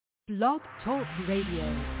Blog Talk Radio.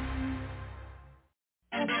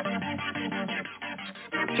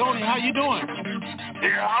 Tony, how you doing?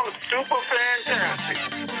 Yeah, I was super fantastic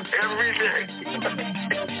every day.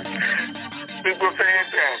 Super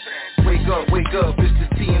fantastic. Wake up, it's the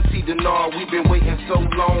TNT Denard. We've been waiting so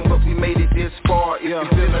long, but we made it this far. If you're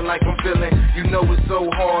feeling like I'm feeling, you know it's so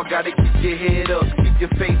hard. Gotta keep your head up, keep your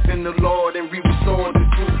faith in the Lord, and we restore the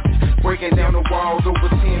truth. Breaking down the walls, over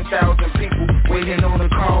 10,000 people waiting on a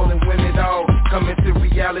call, and when it all coming to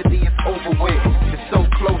reality, it's over with. It's so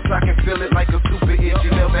close, I can feel it like a super hit. You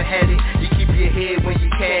never had it, you keep your head when you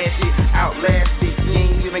cash it. Outlast it, you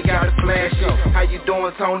ain't even gotta flash it. How you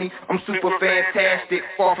doing, Tony? I'm super fantastic,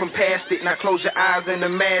 far from past it. Now close your eyes and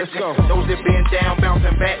imagine those that been down,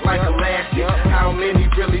 bouncing back like elastic. How many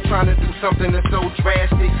really trying to do something that's so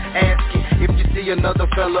drastic? Ask it if you see another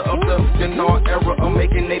fella of the Denard era of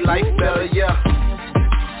making their life better, yeah.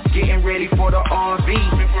 Getting ready for the RV,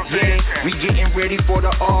 yeah. We getting ready for the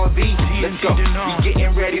RV. Let's go. We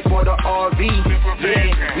getting ready for the RV,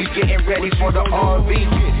 yeah. We getting ready for the RV.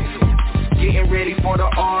 Getting ready for the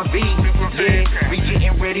RV, yeah. We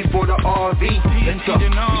getting ready for the RV. Let's go.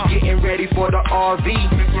 We getting ready for the RV,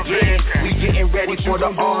 yeah. We getting ready for the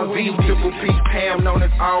RV. Triple P Pam known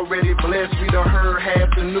as already blessed. We done heard half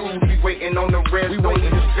the news. We waiting on the rest. We waiting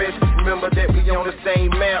to stretch. Remember that we on the same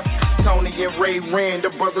map. Tony and Ray Rand, the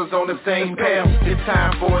brothers on the same path. It's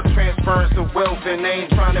time for a transference of wealth, and I ain't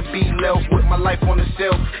trying to be left with my life on the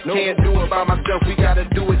shelf. Can't do it by myself, we gotta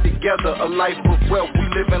do it together. A life of wealth, we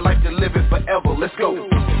living like to live it forever. Let's go.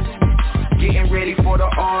 Getting ready for the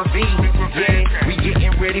RV, yeah. We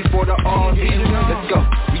getting ready for the RV. Let's go.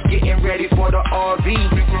 We getting ready for the RV,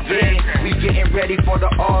 yeah. We getting ready for the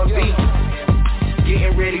RV.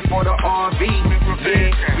 Getting ready for the RV,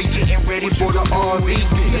 yeah. We getting ready for the RV.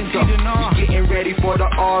 Let's go. We getting ready for the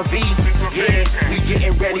RV, yeah. We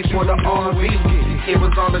getting ready for the RV. It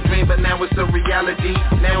was all a dream, but now it's a reality.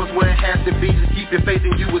 Now it's where it has to be. Just keep your faith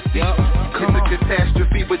and you will see. It's a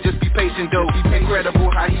catastrophe, but just be patient though.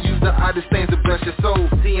 Incredible how he used the oddest things to bless your soul.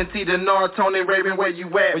 TNT Denard, Tony Raven, where you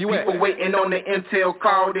at? People waiting on the intel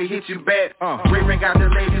call, they hit you back. Raven got the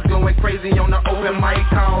ladies going crazy on the open mic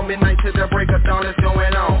call. Midnight to the break of dawn is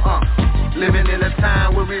going on. Living in a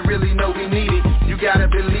time where we really know we need it. You gotta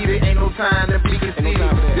believe it, ain't no time to be conceited.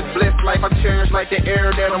 This blessed life I cherish like the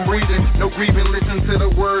air that I'm breathing. No grieving, listen to the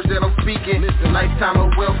words that I'm speaking. Lifetime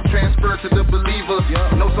of wealth transfer to the believer.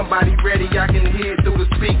 Know somebody ready, I can hear it through the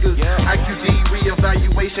speakers. IQD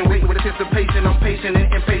reevaluation, waiting with anticipation. I'm patient and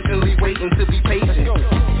impatiently waiting to be patient.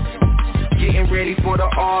 Getting ready for the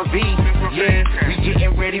RV, yeah. We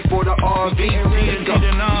getting ready for the RV. Let's go.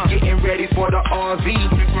 We getting ready for the RV,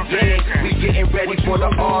 yeah. We getting ready for the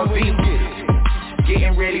RV.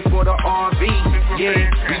 Getting ready for the RV, yeah.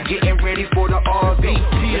 We getting ready for the RV.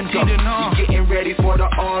 Let's go. We getting ready for the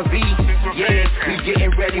RV, yeah. We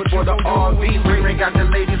getting ready for the RV. Ray got the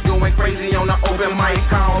ladies going crazy on the open mic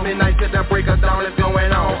call. Midnight to the break of dawn is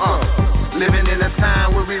going on. Living in a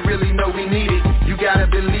time where we really know we need it. You gotta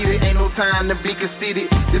believe it, ain't no time to be conceited.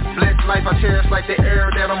 This blessed life I cherish like the air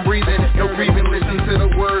that I'm breathing. No grieving, listen to the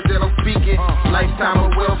words that I'm speaking. Lifetime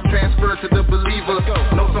of wealth transfer to the believer.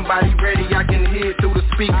 Know somebody ready, I can hear it through the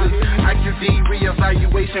speakers. IQD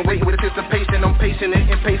reevaluation, waiting with anticipation. I'm patient and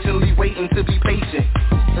impatiently waiting to be patient.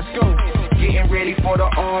 Let's go. Getting ready for the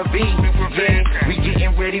RV, yeah. We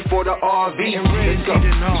getting ready for the RV. Let's go.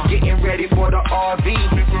 We getting ready for the RV,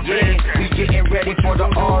 yeah. We getting ready for the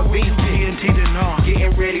RV.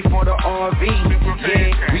 Getting ready for the RV,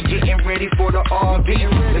 yeah. We getting ready for the RV.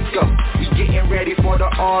 Let's go. We getting ready for the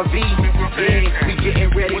RV, yeah. We getting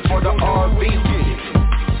ready for the RV.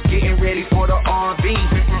 Getting ready for the RV,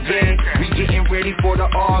 yeah. We getting ready for the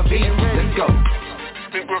RV. Let's go.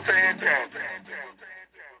 Super fantastic.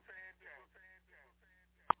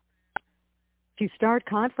 To start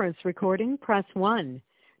conference recording, press 1.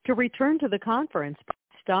 To return to the conference, press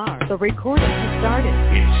star. The recording has started.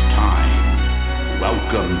 It's time.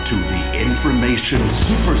 Welcome to the Information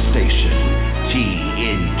Superstation,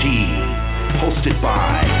 TNT. Hosted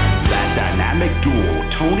by that dynamic duo,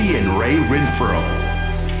 Tony and Ray Renfro.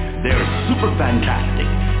 They're super fantastic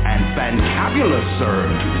and fantabulous, sir,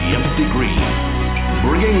 to the nth degree.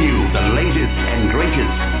 Bringing you the latest and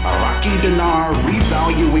greatest Iraqi dinar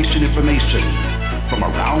revaluation information from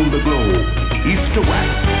around the globe, east to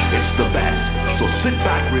west. It's the best. So sit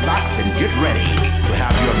back, relax, and get ready to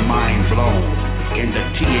have your mind blown in the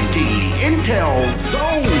TNT Intel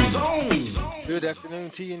Zone. Good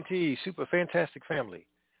afternoon, TNT Super Fantastic family.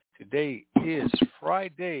 Today is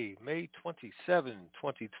Friday, May 27,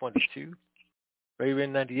 2022. Ray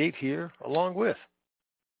Ren 98 here, along with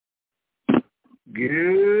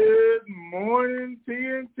Good morning,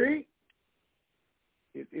 TNT.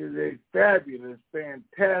 It is a fabulous,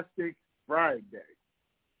 fantastic Friday,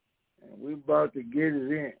 and we're about to get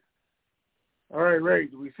it in. All right, Ray,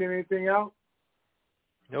 did we send anything out?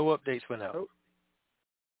 No updates went out. Nope.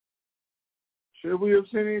 Should we have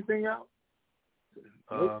sent anything out?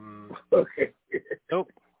 Nope. Okay.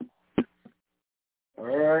 Nope. All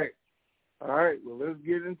right. Well, let's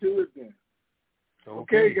get into it then.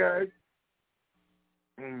 Okay, guys.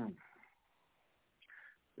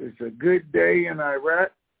 It's a good day in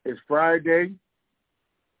Iraq. It's Friday.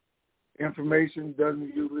 Information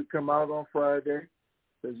doesn't usually come out on Friday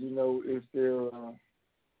because, it's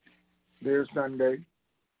their Sunday.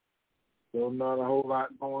 So not a whole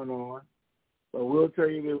lot going on. But we'll tell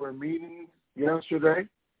you there were meetings yesterday.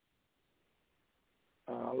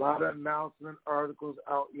 A lot of announcement articles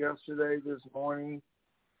out yesterday, this morning,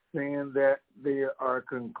 saying that there are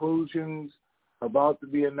conclusions about to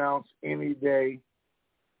be announced any day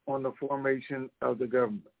on the formation of the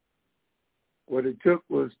government. What it took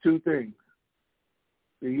was two things.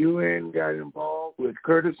 The UN got involved with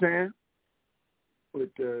Kurdistan, with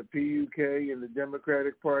the PUK and the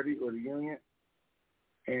Democratic Party or the Union,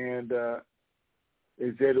 and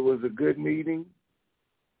they said it was a good meeting.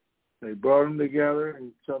 They brought them together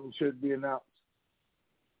and something should be announced.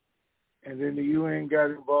 And then the UN got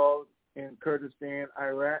involved in Kurdistan,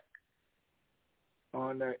 Iraq,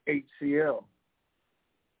 on the HCL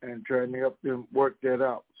and trying to help them work that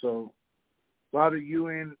out. So a lot of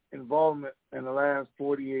UN involvement in the last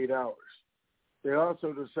 48 hours. They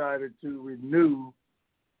also decided to renew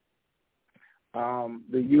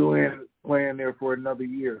the UN plan there for another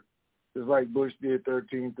year, just like Bush did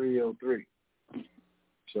 13303.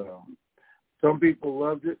 So some people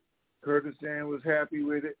loved it. Kurdistan was happy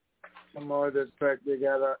with it. Some are the fact they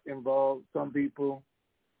got involved. Some people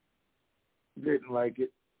didn't like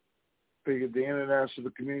it. Figured the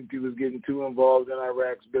international community was getting too involved in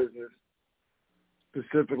Iraq's business,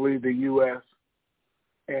 specifically the U.S.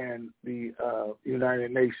 and the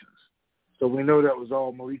United Nations. So we know that was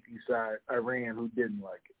all Maliki's side, Iran, who didn't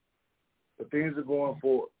like it. But things are going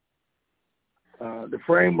forward. The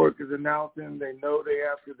framework is announcing they know they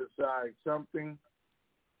have to decide something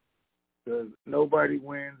because nobody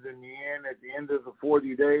wins in the end. At the end of the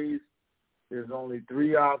 40 days, there's only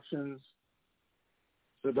three options.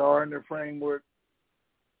 Sadr and the framework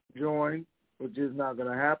join, which is not going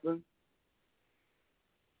to happen.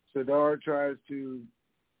 Sadr tries to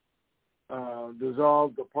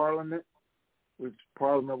dissolve the parliament, which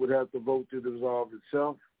parliament would have to vote to dissolve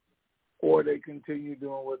itself, or they continue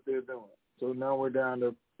doing what they're doing. So now we're down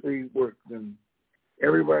to three works, and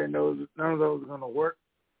everybody knows that none of those are going to work.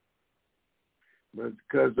 But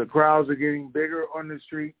because the crowds are getting bigger on the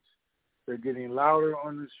streets, they're getting louder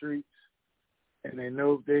on the streets, and they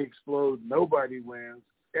know if they explode, nobody wins,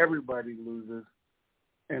 everybody loses,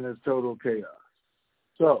 and it's total chaos.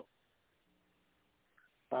 So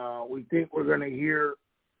we think we're going to hear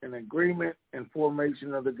an agreement and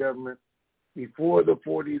formation of the government before the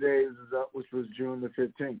 40 days is up, which was June the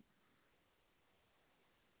 15th,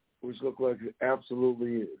 which looks like it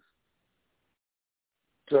absolutely is.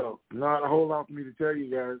 So not a whole lot for me to tell you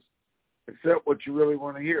guys, except what you really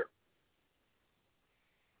want to hear.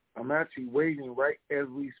 I'm actually waiting right as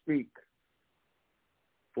we speak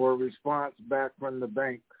for a response back from the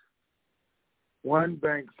banks. One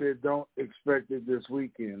bank said don't expect it this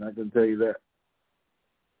weekend. I can tell you that.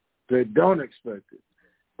 They don't expect it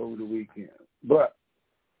over the weekend. But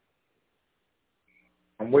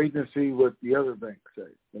I'm waiting to see what the other banks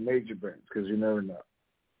say, the major banks, because you never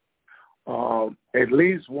know. At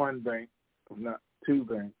least one bank, if not two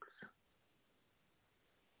banks,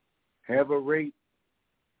 have a rate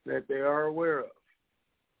that they are aware of.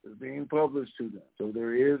 It's being published to them. So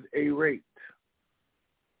there is a rate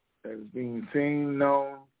that is being seen,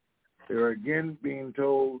 known. They're again being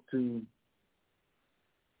told to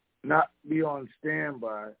not be on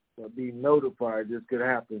standby, but be notified this could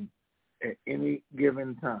happen at any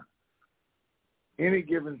given time. Any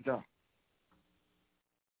given time.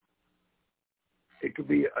 It could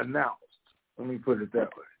be announced, let me put it that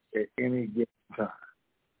way, at any given time.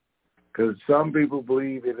 Because some people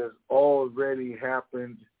believe it has already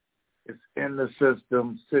happened. It's in the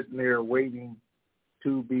system, sitting there waiting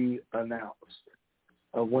to be announced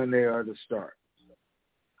of when they are to start.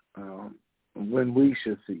 When we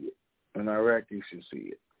should see it, when Iraqis should see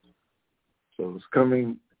it. So it's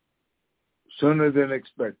coming sooner than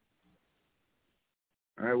expected,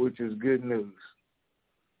 all right, which is good news.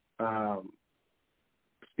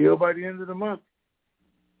 Still by the end of the month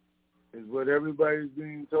is what everybody's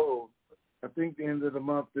being told. I think the end of the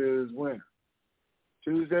month is when?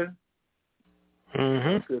 Tuesday?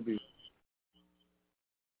 Mm-hmm. Could be.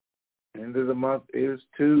 End of the month is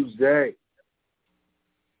Tuesday.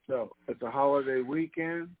 So it's a holiday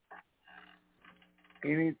weekend.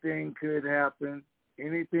 Anything could happen.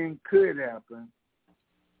 Anything could happen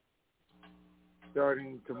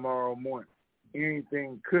starting tomorrow morning.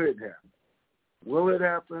 Anything could happen. Will it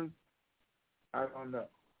happen? I don't know.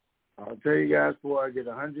 I'll tell you guys before I get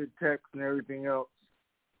 100 texts and everything else.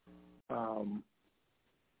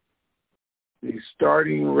 The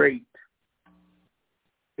starting rate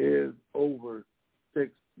is over $6.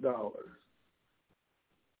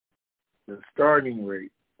 The starting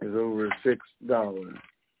rate is over $6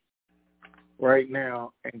 right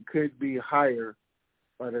now and could be higher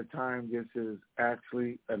by the time this is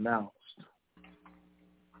actually announced.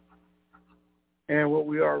 And what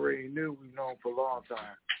we already knew, we've known for a long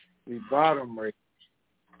time, the bottom rate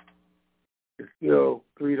is still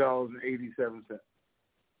 $3.87.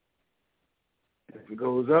 If it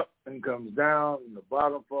goes up and comes down and the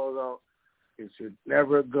bottom falls out, it should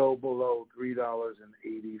never go below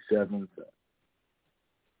 $3.87.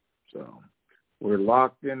 So we're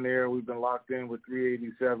locked in there. We've been locked in with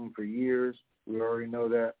 $3.87 for years. We already know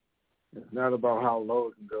that. It's not about how low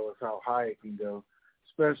it can go. It's how high it can go,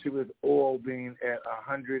 especially with oil being at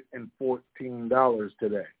 $114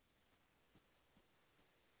 today,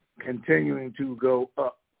 continuing to go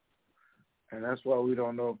up. And that's why we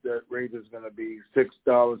don't know if that rate is going to be $6,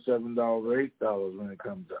 $7, or $8 when it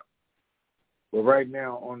comes up. But right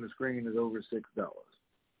now on the screen is over $6.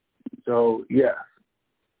 So, yeah,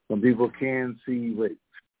 some people can see rates.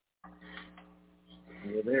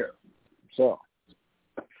 We're there. So,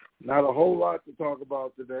 not a whole lot to talk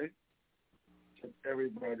about today.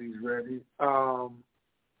 Everybody's ready.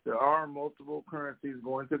 There are multiple currencies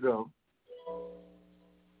going to go.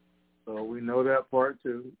 So we know that part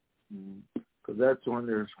too, because that's on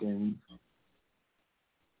their screen.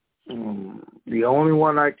 The only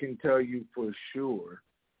one I can tell you for sure,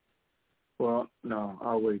 well, no,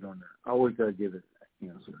 I'll wait on that. I'll wait till I get an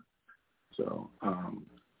answer. So,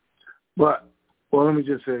 but, well, let me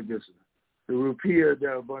just say this. The rupiah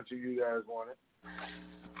that a bunch of you guys wanted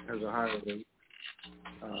has a higher rate.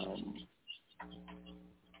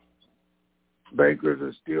 Bankers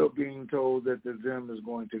are still being told that the ZIM is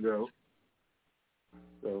going to go.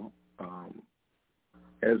 So,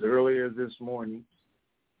 as early as this morning,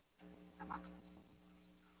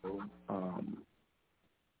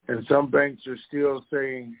 and some banks are still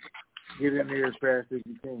saying, get in there as fast as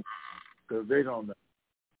you can, because they don't know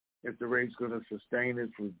if the rate's going to sustain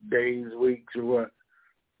it for days, weeks, or what.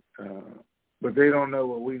 But they don't know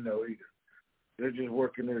what we know either. They're just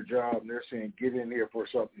working their job, and they're saying, get in here before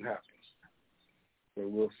something happens. So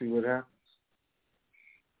we'll see what happens.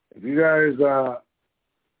 If you guys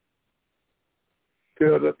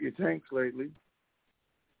filled up your tanks lately,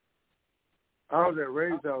 I was at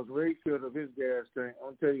Ray's house. Ray filled up his gas tank,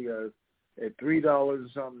 I'll tell you guys, at $3 or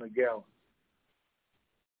something a gallon.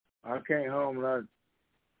 I came home and I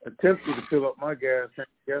attempted to fill up my gas tank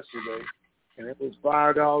yesterday, and it was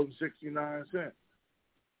 $5.69.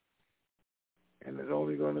 And it's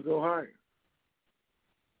only going to go higher,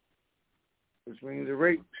 which means the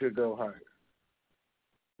rate should go higher,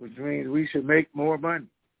 which means we should make more money,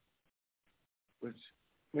 which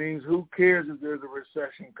means who cares if there's a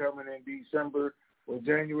recession coming in December or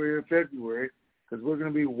January or February, because we're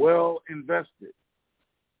going to be well invested.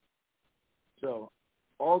 So,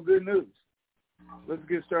 all good news. Let's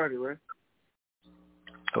get started, right?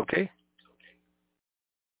 Okay.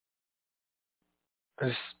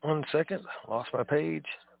 Just 1 second. Lost my page.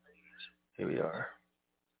 Here we are.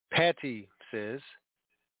 Patty says,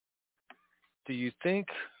 do you think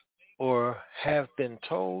or have been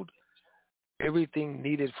told everything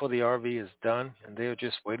needed for the RV is done and they're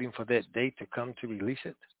just waiting for that date to come to release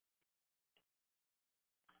it?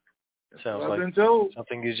 Sounds like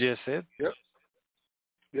something you just said. Yep.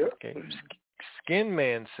 Okay. Skin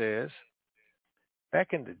Man says,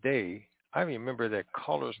 back in the day, I remember that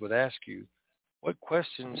callers would ask you, what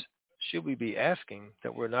questions should we be asking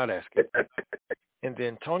that we're not asking? And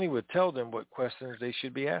then Tony would tell them what questions they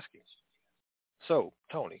should be asking. So,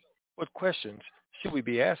 Tony, what questions should we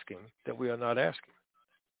be asking that we are not asking?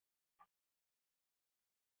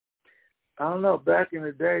 I don't know. Back in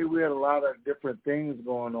the day, we had a lot of different things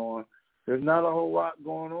going on. There's not a whole lot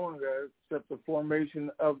going on, guys, except the formation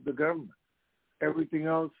of the government. Everything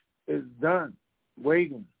else is done,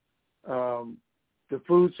 waiting. The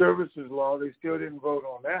food services law, they still didn't vote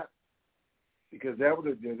on that because that would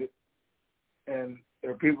have did it. And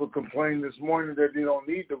there are people complaining this morning that they don't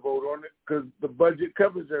need to vote on it because the budget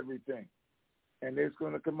covers everything. and it's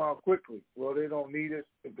going to come out quickly. Well, they don't need it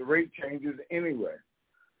if the rate changes anyway.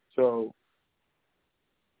 So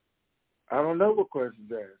I don't know what questions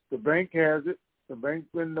to ask. The bank has it. The bank's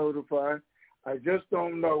been notified. I just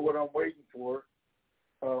don't know what I'm waiting for.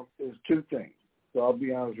 There's two things. So I'll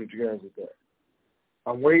be honest with you guys with that.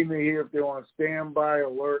 I'm waiting to hear if they're on standby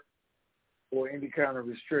alert or any kind of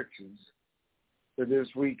restrictions for this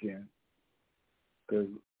weekend, because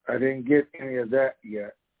I didn't get any of that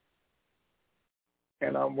yet.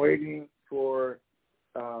 And I'm waiting for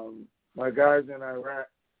my guys in Iraq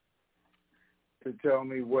to tell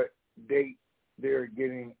me what date they're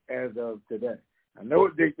getting as of today. I know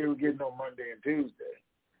what date they were getting on Monday and Tuesday,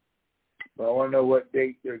 but I want to know what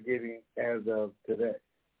date they're getting as of today.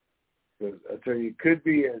 Because I tell you, it could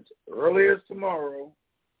be as early as tomorrow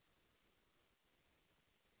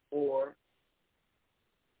or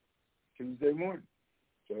Tuesday morning.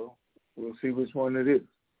 So we'll see which one it is.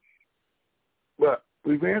 But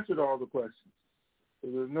we've answered all the questions. So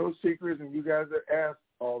there's no secrets, and you guys have asked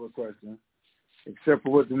all the questions, except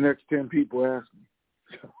for what the next 10 people ask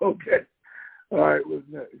me. Okay. All right, what's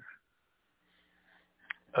next?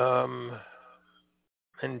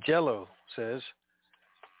 Angelo says,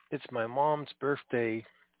 it's my mom's birthday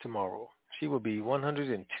tomorrow. She will be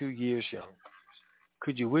 102 years young.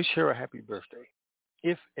 Could you wish her a happy birthday?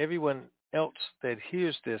 If everyone else that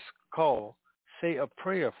hears this call, say a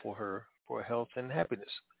prayer for her for health and happiness.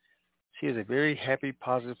 She is a very happy,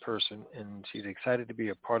 positive person, and she's excited to be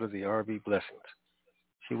a part of the RV Blessings.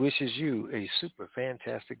 She wishes you a super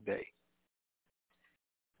fantastic day.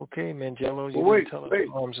 Okay, Mangelo, you didn't tell us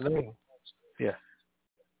mom's name. Yeah.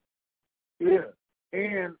 Yeah,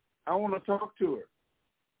 and I want to talk to her.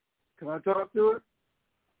 Can I talk to her?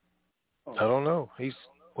 Oh. I don't know. He's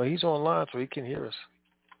online, so he can hear us.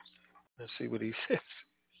 Let's see what he says.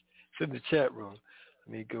 It's in the chat room.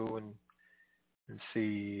 Let me go and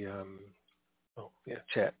see.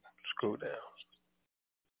 Chat. Scroll down.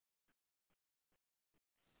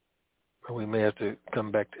 We may have to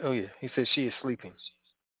come back to. Oh yeah, he says she is sleeping,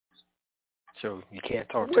 so you can't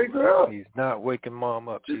talk to her. He's not waking mom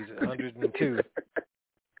up. She's 102.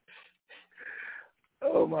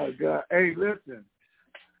 Oh my God! Hey, listen,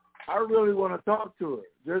 I really want to talk to her,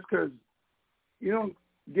 just because you don't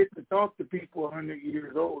get to talk to people 100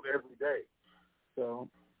 years old every day. So,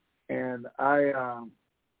 and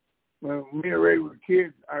when me and Ray were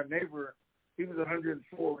kids, our neighbor, he was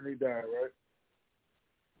 104 when he died, right?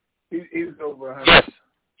 He was over 100. Yes.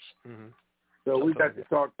 Mm-hmm. So we got to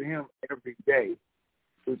talk to him every day,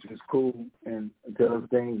 which was cool, and tell us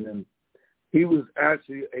things. And he was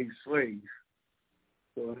actually a slave.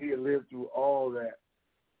 So he had lived through all that.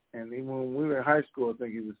 And even when we were in high school, I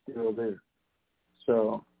think he was still there.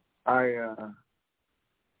 So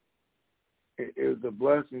it was a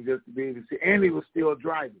blessing just to be able to see. And he was still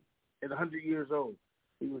driving at 100 years old.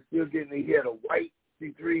 He was still he had a white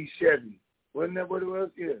 63 Chevy. Wasn't that what it was?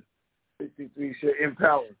 Yeah. 63 Chevy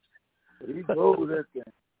Impala. But he drove that thing.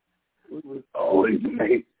 It was always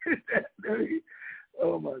amazing.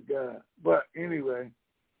 Oh, my God. But anyway,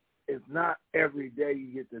 it's not every day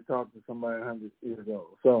you get to talk to somebody 100 years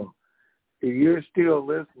old. So if you're still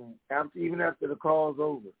listening, even after the call's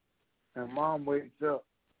over and Mom wakes up,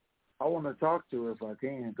 I want to talk to her if I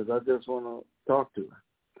can, because I just want to talk to her.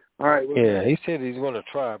 All right. Yeah, he said he's going to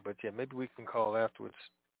try, but yeah, maybe we can call afterwards.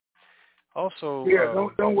 Also, yeah,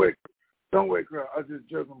 don't wake her up. I was just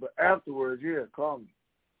joking, but afterwards, yeah, call me.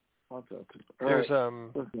 I'll talk to her. There's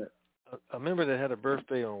a member that had a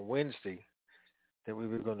birthday on Wednesday that we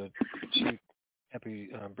were going to shoot happy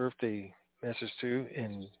birthday message to,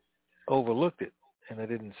 and overlooked it, and I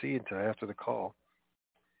didn't see it until after the call.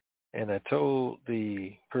 And I told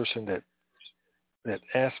the person that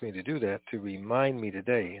asked me to do that to remind me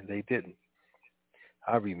today, and they didn't.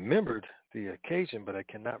 I remembered the occasion, but I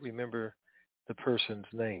cannot remember the person's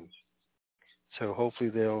name. So hopefully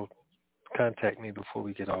they'll contact me before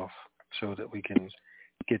we get off so that we can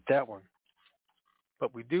get that one.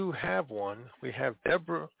 But we do have one. We have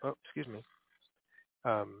Deborah. Oh, excuse me.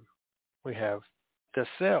 We have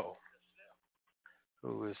DeSelle,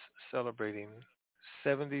 who is celebrating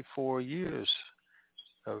 74 years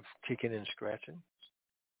of kicking and scratching.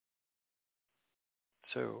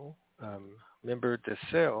 So, member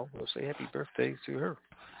DeSelle, we'll say happy birthday to her.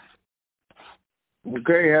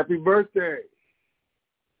 Okay, happy birthday.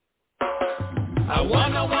 I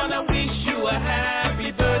wanna wish you a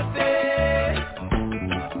happy birthday.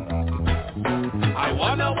 I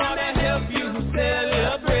wanna help you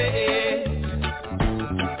celebrate.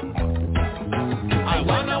 I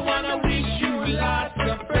wanna wish you lots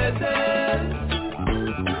of presents.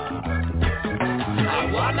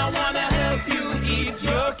 I wanna help you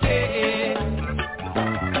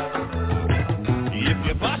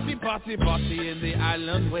party in the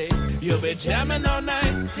island way. You'll be jamming all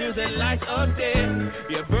night till the light of day.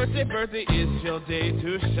 Your birthday is your day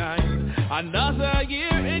to shine. Another year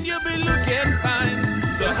and you'll be looking fine.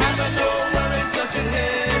 So have a no worries, don't you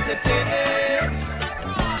hesitate.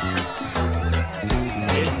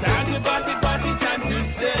 It's time to party, time to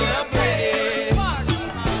celebrate. It's time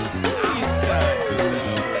to celebrate.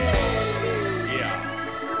 Yeah.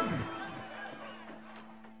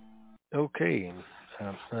 Okay.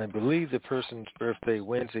 I believe the person's birthday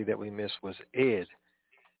Wednesday that we missed was Ed.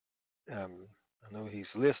 I know he's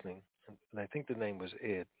listening, and I think the name was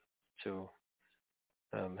Ed. So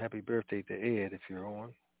happy birthday to Ed if you're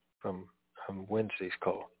on from Wednesday's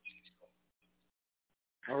call.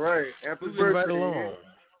 All right. Happy Moving birthday. right along.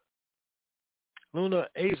 Luna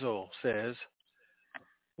Azel says,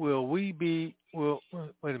 wait a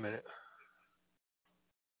minute.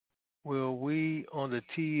 Will we on the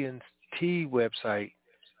TNT website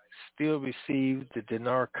still receive the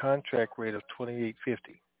dinar contract rate of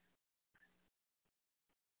 $28.50?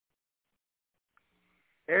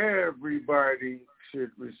 Everybody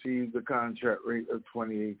should receive the contract rate of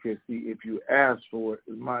 $28.50 if you ask for it,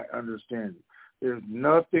 is my understanding. There's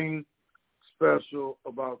nothing special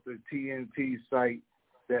about the TNT site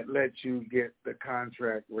that lets you get the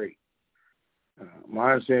contract rate.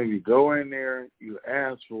 My understanding, you go in there, you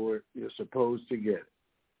ask for it, you're supposed to get it.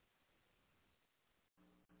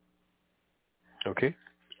 Okay.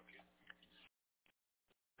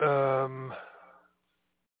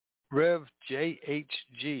 Rev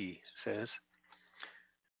JHG says,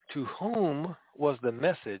 to whom was the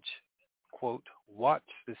message, quote, watch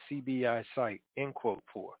the CBI site, end quote,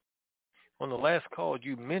 for? On the last call,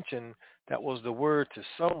 you mentioned that was the word to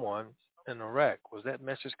someone in Iraq. Was that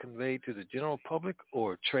message conveyed to the general public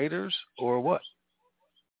or traders or what?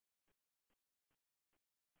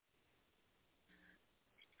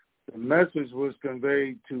 The message was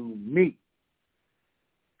conveyed to me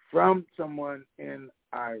from someone in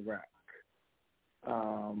Iraq.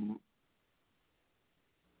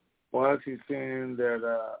 Well, she's saying that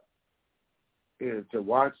to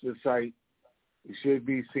watch the site, you should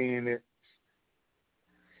be seeing it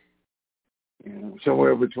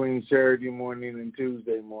somewhere between Saturday morning and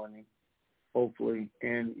Tuesday morning, hopefully.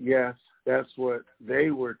 And yes, that's what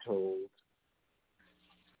they were told.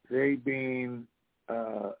 They being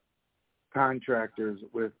contractors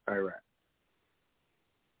with Iraq.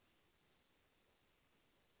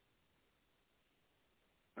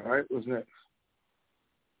 All right, what's next?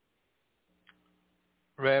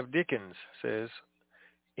 Rav Dickens says,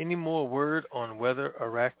 any more word on whether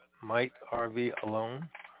Iraq might RV alone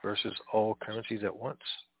versus all currencies at once?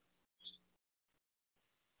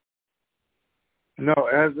 No,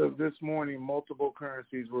 as of this morning, multiple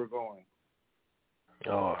currencies were going.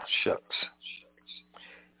 Oh, shucks.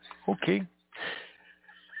 Okay.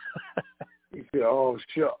 You said, oh,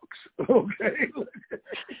 shucks. Okay.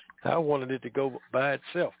 I wanted it to go by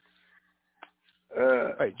itself.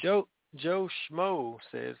 All right, Joe Schmo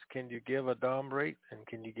says, can you give a DOM rate and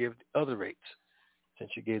can you give other rates?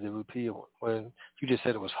 Since you gave the rupee one. Well, you just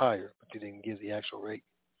said it was higher, but you didn't give the actual rate.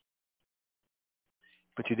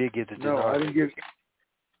 But you did give the dinar. No, I didn't give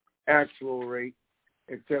actual rate,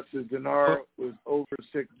 except the dinar was over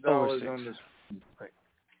 $6 on the screen. Right.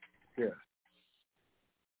 Yeah.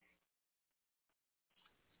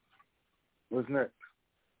 What's next?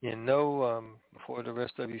 You before the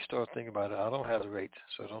rest of you start thinking about it, I don't have the rates,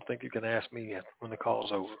 so don't think you can ask me yet when the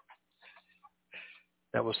call's over.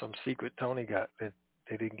 That was some secret Tony got that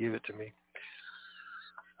they didn't give it to me.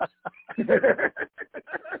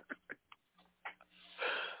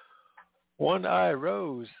 One Eye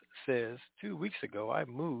Rose says, 2 weeks ago I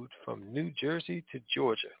moved from New Jersey to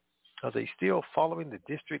Georgia. Are they still following the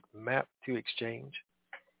district map to exchange?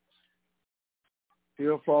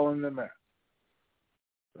 Still following the map.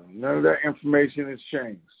 So none of that information has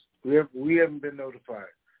changed. We haven't been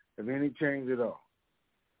notified of any change at all.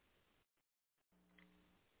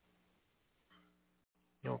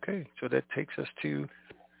 Okay, so that takes us to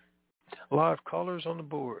live callers on the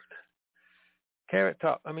board.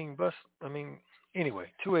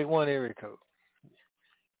 Anyway, 281 area code.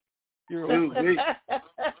 You're Really?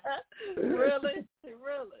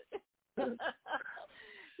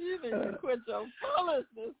 You need to quit your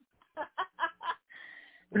foolishness.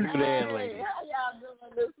 Hey, how y'all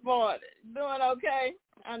doing this morning? Doing okay?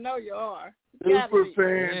 I know you are. Super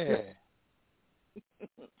fan.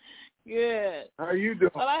 Yeah. Good. How you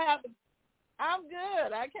doing? Well, I'm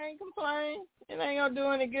good. I can't complain. It ain't gonna do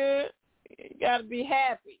any good. You gotta be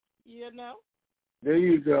happy, you know. There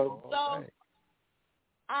you go. So,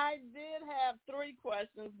 I did have 3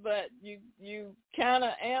 questions, but you kind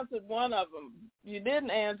of answered one of them. You didn't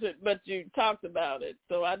answer it, but you talked about it.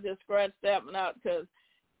 So I just scratched that one out because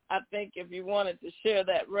I think if you wanted to share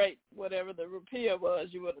that rate, whatever the rupiah was,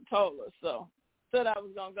 you would have told us. So said I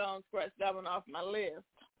was going to go and scratch that one off my list.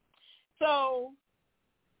 So,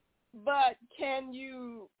 but can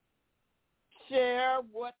you share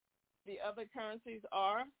what the other currencies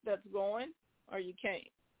are that's going, or you can't?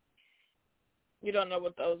 You don't know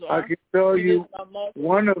what those are? I can tell you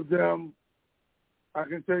one of them. I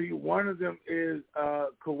can tell you one of them is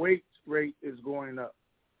Kuwait's rate is going up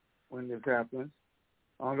when this happens.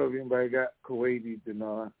 I don't know if anybody got Kuwaiti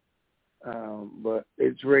dinar, but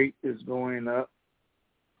its rate is going up.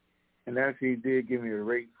 And actually, he did give me a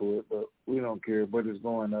rate for it, but we don't care. But it's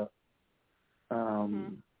going up.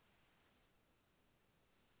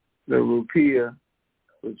 The rupiah,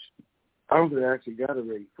 which I don't think I actually got a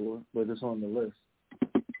rate for, but it's on the list.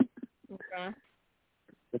 Okay.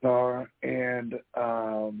 And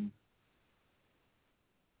I'm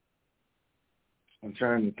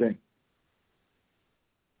trying to think.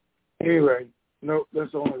 Anyway, no,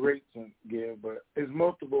 that's the only rates I give, but it's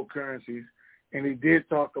multiple currencies. And he did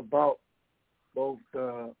talk about both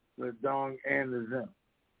the dong and the zim.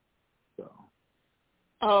 So.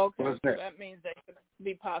 Oh, okay. So that means they could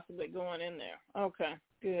be possibly going in there. Okay,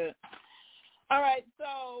 good. All right,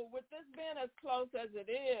 so with this being as close as it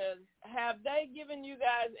is, have they given you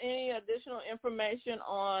guys any additional information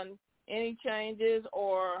on any changes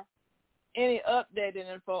or any updated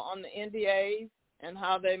info on the NDAs and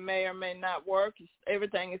how they may or may not work?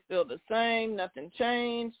 Everything is still the same, nothing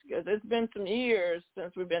changed? Because it's been some years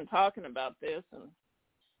since we've been talking about this. And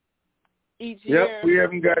each year... Yep, we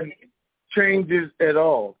haven't gotten changes at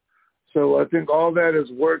all. So I think all that is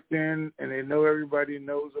worked in, and they know everybody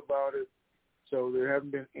knows about it. So there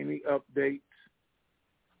haven't been any updates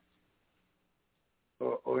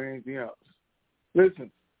or anything else. Listen,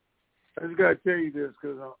 I just got to tell you this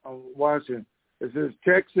because I'm watching. It says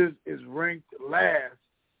Texas is ranked last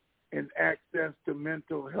in access to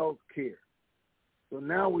mental health care. So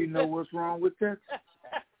now we know what's wrong with Texas.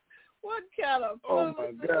 What kind of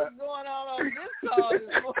foolishness is going on this call this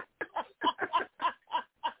morning?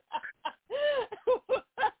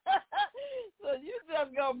 So you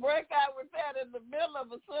just gonna break out with that in the middle of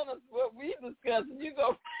a sentence what we discussing. You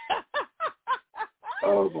go.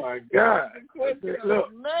 Oh my God! Look,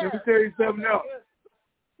 let me tell you something else.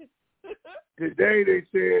 Today they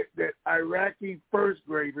said that Iraqi first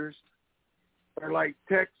graders are like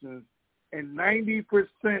Texans, and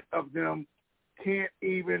 90% of them can't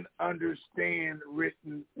even understand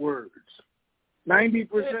written words.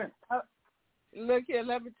 90%. Look here,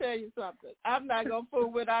 let me tell you something. I'm not gonna fool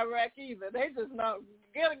with Iraq either. They just know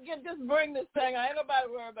just bring this thing. I ain't nobody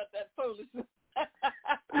worry about that foolishness.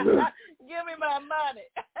 Give me my money.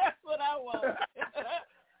 That's what I want.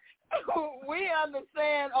 We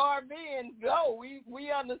understand RB and go.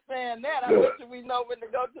 We understand that. I bet you we know when to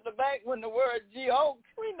go to the bank when the word G-O.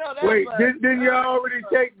 We know that. Wait, didn't y'all already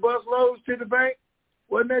take bus loads to the bank?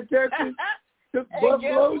 Wasn't that Texas? Took bus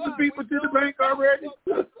loads of people to the bank already?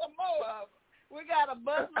 Some more of them. We got a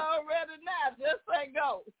bus load ready now. Just say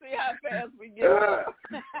go. See how fast we get there.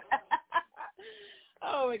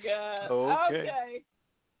 Oh, my God. Okay.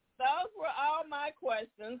 Those were all my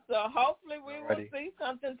questions. So hopefully we will see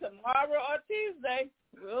something tomorrow or Tuesday.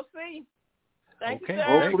 We'll see. Thank you, sir.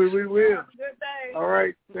 Hopefully we will. Have a good day. All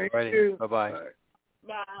right. Thank you. Bye-bye.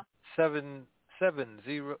 Bye. 770-754.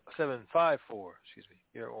 Excuse me.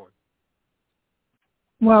 You're on.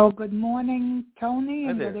 Well, good morning, Tony,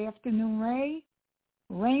 and good afternoon, Ray.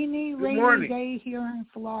 Rainy day here in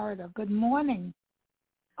Florida. Good morning.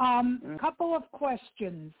 Couple of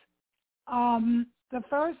questions. The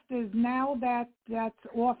first is now that that's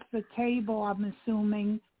off the table, I'm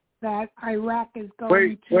assuming that Iraq is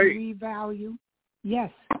going to revalue.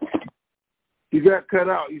 Yes. You got cut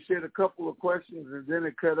out. You said a couple of questions and then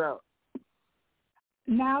it cut out.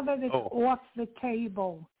 Now that it's off the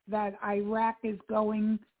table, that Iraq is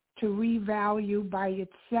going to revalue by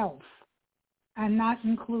itself and not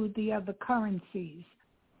include the other currencies.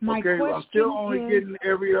 My question I'm still only getting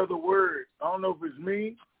every other word. I don't know if it's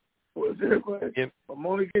me or is everybody. Yep. I'm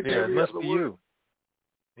only getting every other word. You.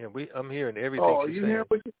 Yeah, I'm hearing everything you're saying. Hearing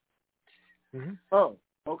what you... Mm-hmm. Oh,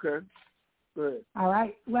 okay. Good. All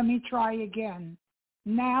right, let me try again.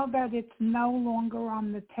 Now that it's no longer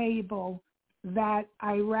on the table that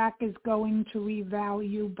Iraq is going to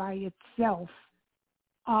revalue by itself,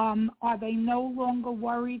 are they no longer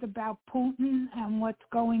worried about Putin and what's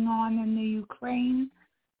going on in the Ukraine,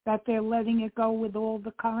 that they're letting it go with all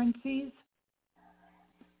the currencies?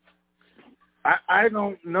 I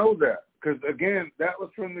don't know that because, again, that was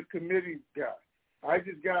from the committee guy. I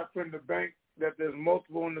just got from the bank that there's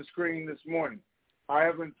multiple on the screen this morning. I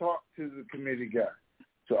haven't talked to the committee guy,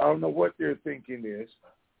 so I don't know what their thinking is.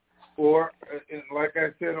 Or, like I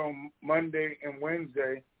said on Monday and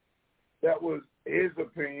Wednesday, that was his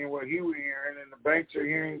opinion, what he was hearing, and the banks are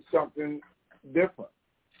hearing something different.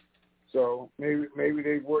 So maybe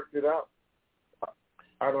they've worked it out.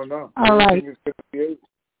 I don't know. All right.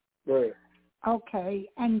 Go ahead. Okay,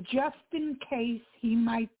 and just in case he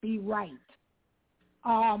might be right,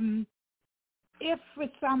 if for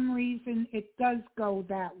some reason it does go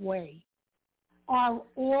that way, are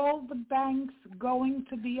all the banks going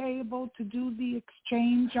to be able to do the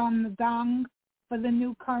exchange on the dong for the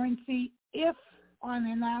new currency if on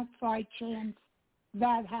an outside chance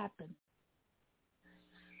that happens?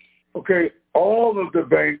 Okay, all of the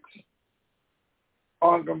banks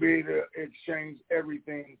aren't going to be able to exchange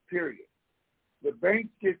everything, period. The banks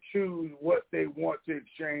get choose what they want to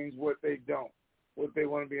exchange, what they don't, what they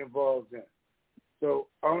want to be involved in. So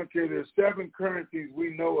I don't care. There's 7 currencies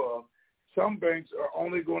we know of. Some banks are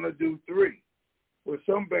only going to do 3, where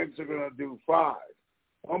some banks are going to do 5.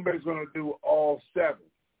 Some banks are going to do all 7.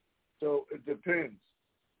 So it depends.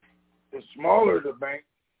 The smaller the bank,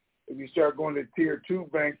 if you start going to tier 2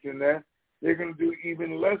 banks in that, they're going to do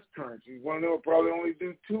even less currencies. One of them will probably only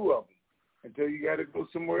do 2 of them until you got to go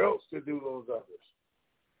somewhere else to do those others.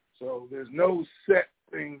 So there's no set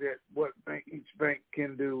thing that what bank each bank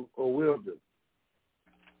can do or will do.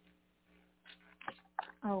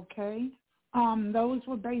 Okay. Those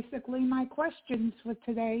were basically my questions for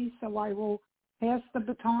today, so I will pass the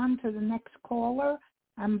baton to the next caller,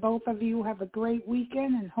 and both of you have a great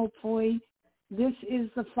weekend, and hopefully this is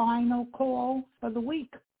the final call for the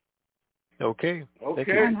week. Okay.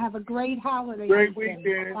 And have a great holiday. Great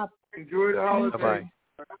weekend. Enjoy the holiday.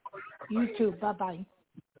 Bye-bye. You too. Bye-bye.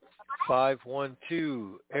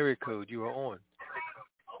 512, area code, you are on.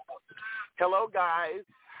 Hello, guys.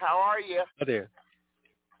 How are you? Hi there.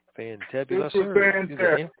 Fantabulous, Super sir.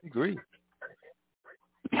 fantastic. Agree.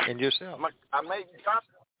 And yourself? I'm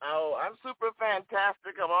super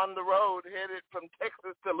fantastic. I'm on the road headed from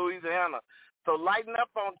Texas to Louisiana. So lighten up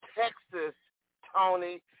on Texas,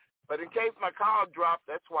 Tony. But in case my call dropped,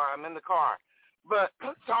 that's why I'm in the car. But,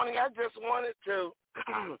 Tony, I just wanted to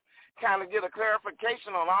kind of get a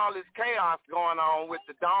clarification on all this chaos going on with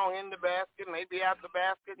the dong in the basket, maybe out the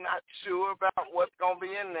basket, not sure about what's going to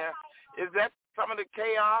be in there. Is that some of the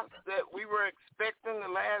chaos that we were expecting the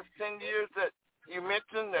last 10 years that you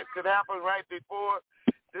mentioned that could happen right before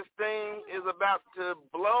this thing is about to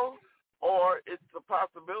blow? Or it's a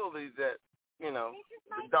possibility that,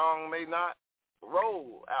 the dong may not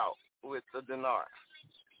roll out with the dinar?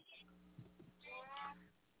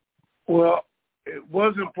 Well, it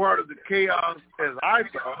wasn't part of the chaos as I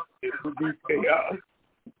thought it would be chaos.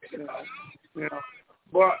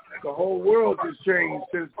 But the whole world has changed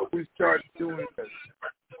since we started doing this.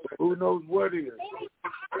 Who knows what is?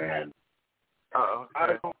 And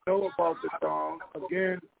I don't know about the dong.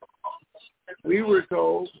 Again, I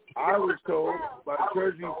was told by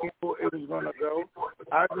Treasury people it was going to go.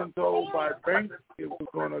 I've been told by banks it was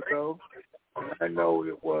going to go. And I know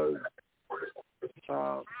it was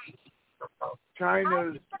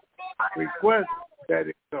China's request that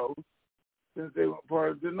it goes since they were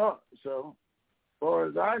part of the North. So, as far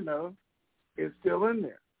as I know, it's still in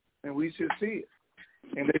there, and we should see it.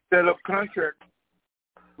 And they set up contract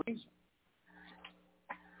reasons.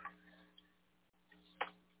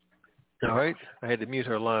 All right. I had to mute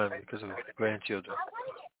her line because of grandchildren.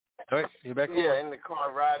 All right. You back? Yeah, in the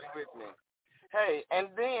car riding with me. Hey, and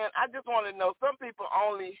then I just want to know, some people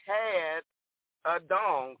only had a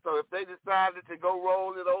dong. So if they decided to go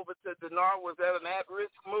roll it over to dinar, was that an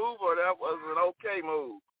at-risk move or that was an okay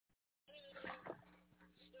move?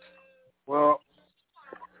 Well,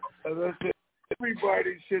 as I said,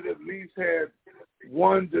 everybody should at least have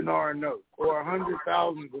one dinar note or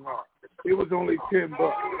 100,000 dinar. It was only $10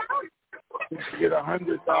 to get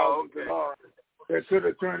 100,000 dinar. That could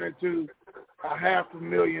have turned into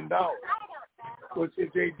 $500,000. Which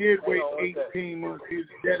if they did wait 18 months,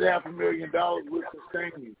 that $500,000 would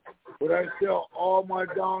sustain you. Would I sell all my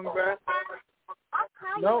dong back?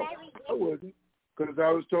 No, I wouldn't, because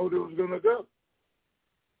I was told it was going to go.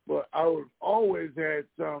 But I would always had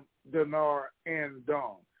some dinar and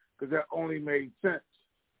dong, because that only made sense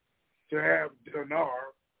to have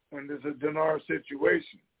dinar when there's a dinar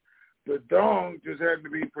situation. The dong just had to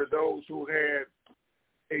be for those who had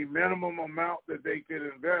a minimum amount that they could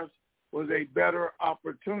invest, was a better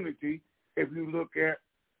opportunity if you look at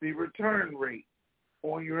the return rate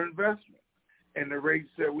on your investment and the rates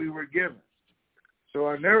that we were given. So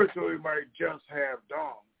I never thought he might just have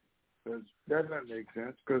Dong, because that doesn't make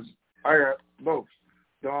sense, because I got both.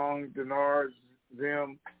 Dong, Denard,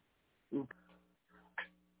 them,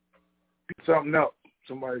 something else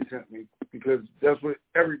somebody sent me, because that's what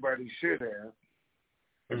everybody should have.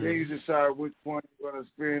 And then you decide which one you're going to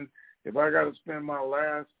spend. If I got to spend my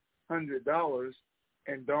last $100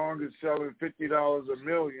 and Dong is selling $50 a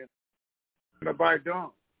million, I'm going to buy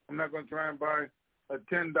Dong. I'm not going to try and buy a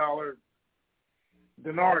 $10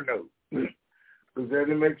 dinar note, because that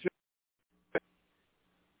didn't make sense.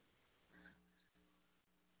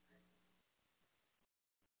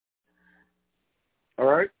 All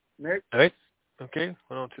right, next. All right. Okay,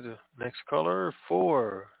 on to the next caller,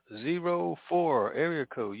 404 area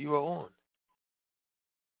code. You are on.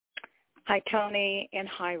 Hi, Tony, and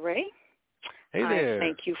hi, Ray. Hey there.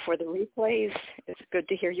 Thank you for the replays. It's good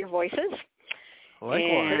to hear your voices.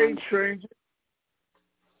 Likewise. Hey, stranger.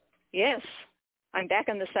 Yes, I'm back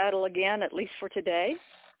in the saddle again, at least for today.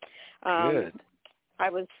 Good. I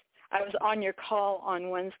was on your call on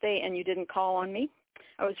Wednesday, and you didn't call on me.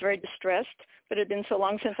 I was very distressed, but it had been so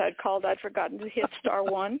long since I'd called, I'd forgotten to hit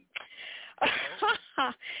 *1.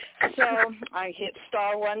 So I hit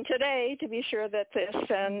 *1 today to be sure that this,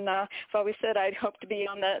 and I've always said I'd hope to be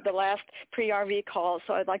on the last pre-RV call,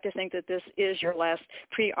 so I'd like to think that this is your last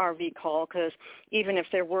pre-RV call, because even if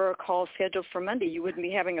there were a call scheduled for Monday, you wouldn't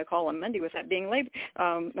be having a call on Monday with that being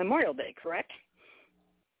Memorial Day, correct?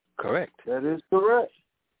 Correct. That is correct.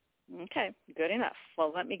 Okay, good enough.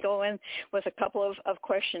 Well, let me go in with a couple of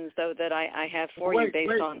questions, though, that I have for you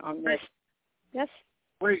based on this. Yes?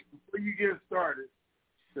 Wait, before you get started,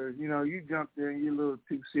 because, you jumped in, you're a little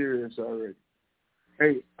too serious already.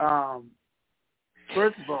 Hey,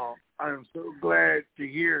 first of all, I am so glad to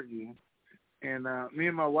hear you. And me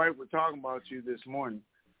and my wife were talking about you this morning,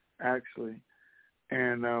 actually,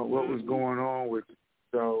 and what was going on with you.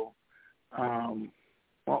 So,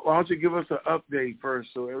 why don't you give us an update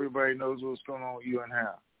first so everybody knows what's going on with you and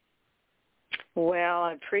how? Well,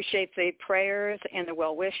 I appreciate the prayers and the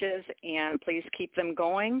well wishes, and please keep them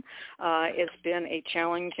going. It's been a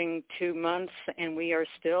challenging 2 months, and we are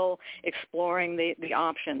still exploring the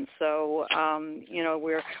options. So,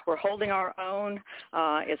 we're holding our own.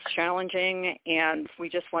 It's challenging, and we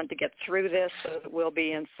just want to get through this so that we'll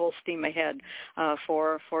be in full steam ahead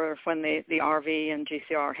for when the RV and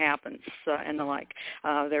GCR happens and the like.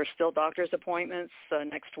 There's still doctor's appointments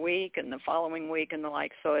next week and the following week and the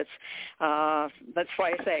like. So it's that's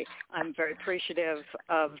why I say I'm very appreciative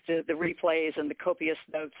of the replays and the copious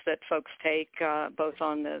notes that folks take, both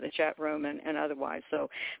on the chat room and otherwise. So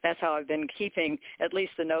that's how I've been keeping at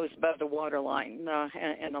least the nose above the waterline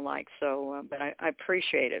and the like. So, but I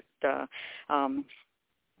appreciate it.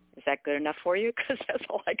 Is that good enough for you? Because that's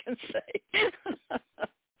all I can say.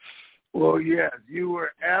 Well, yes, you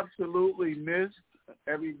were absolutely missed.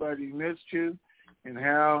 Everybody missed you, and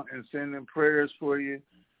Hal, and sending prayers for you.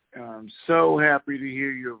 I'm so happy to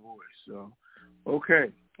hear your voice. So,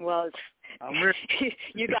 okay. Well, I'm ready.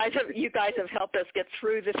 you guys have helped us get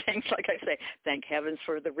through the things. Like I say, thank heavens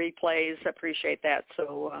for the replays. Appreciate that.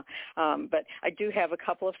 So, but I do have a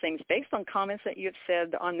couple of things based on comments that you've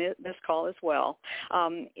said on this call as well.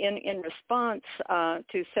 In response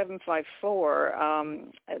to 754,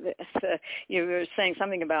 you were saying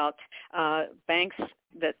something about banks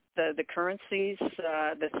that the currencies,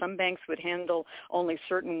 that some banks would handle only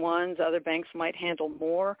certain ones, other banks might handle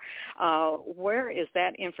more. Where is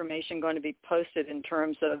that information going to be posted in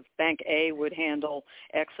terms of Bank A would handle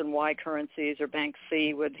X and Y currencies, or Bank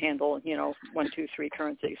C would handle, 1, 2, 3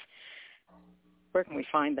 currencies? Where can we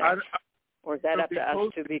find that? Or is that up to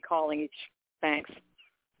us to be calling each bank?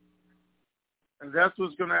 And that's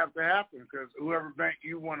what's going to have to happen, because whoever bank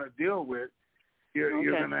you want to deal with, you're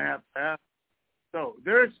going to have to ask. So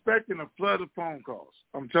they're expecting a flood of phone calls.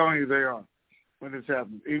 I'm telling you they are when this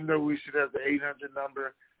happens. Even though we should have the 800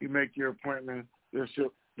 number, you make your appointment, they're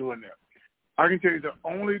still doing that. I can tell you the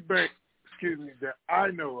only bank, that I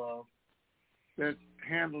know of that's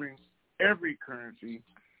handling every currency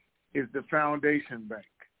is the Foundation Bank.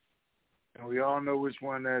 And we all know which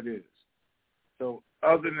one that is. So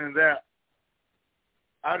other than that,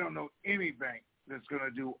 I don't know any bank that's going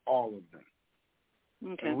to do all of them.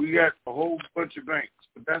 Okay. And we got a whole bunch of banks,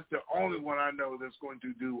 but that's the only one I know that's going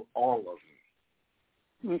to do all of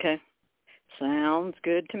them. Okay. Sounds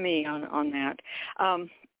good to me on that.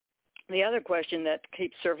 The other question that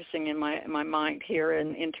keeps surfacing in my mind here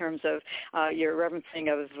in terms of your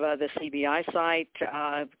referencing of the CBI site,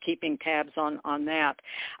 keeping tabs on that.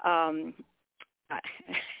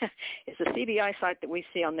 Is the CBI site that we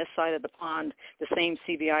see on this side of the pond the same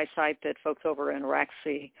CBI site that folks over in Iraq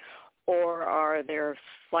see? or are there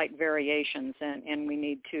slight variations, and we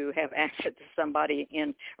need to have access to somebody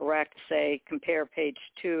in Iraq to say, compare page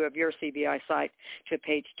 2 of your CBI site to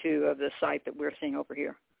page 2 of the site that we're seeing over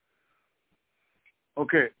here?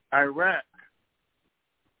 Okay, Iraq.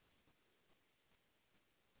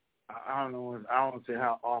 I don't say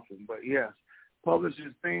how often, but yes,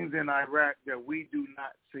 publishes things in Iraq that we do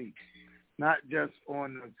not see, not just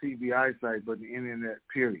on the CBI site, but the internet,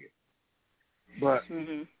 period. But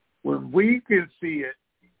when we can see it,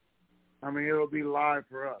 I mean, it'll be live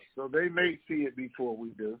for us. So they may see it before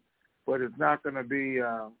we do, but it's not going to be,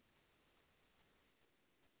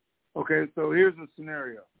 okay, so here's a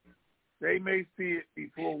scenario. They may see it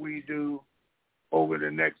before we do over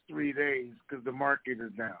the next 3 days because the market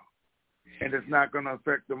is down. And it's not going to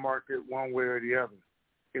affect the market one way or the other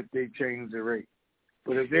if they change the rate.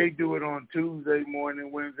 But if they do it on Tuesday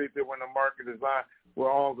morning, Wednesday, when the market is high,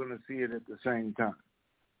 we're all going to see it at the same time.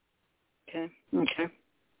 Okay.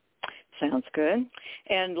 Sounds good.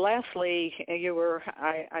 And lastly,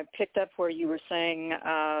 I picked up where you were saying,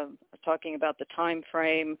 talking about the time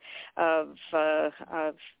frame of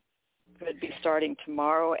could be starting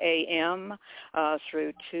tomorrow a.m.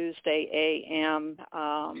 Through Tuesday a.m.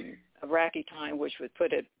 Iraqi time, which would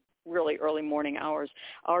put it really early morning hours,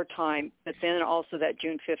 our time, but then also that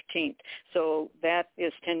June 15th. So that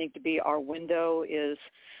is tending to be our window is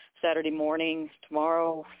Saturday morning,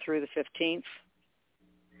 tomorrow through the 15th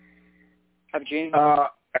of June.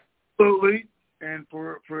 Absolutely. And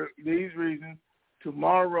for these reasons,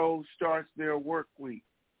 tomorrow starts their work week.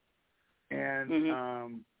 And a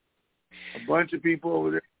bunch of people over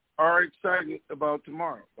there are excited about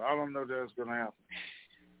tomorrow. But I don't know that it's going to happen.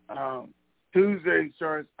 Tuesday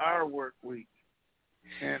starts our work week.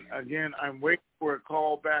 And, again, I'm waiting for a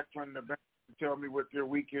call back from the bank to tell me what their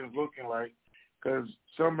weekend's looking like because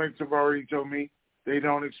some banks have already told me they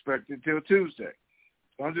don't expect it till Tuesday.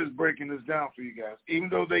 So I'm just breaking this down for you guys. Even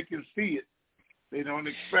though they can see it, they don't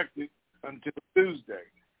expect it until Tuesday.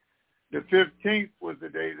 The 15th was the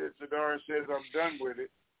day that Sadara says I'm done with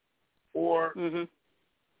it, or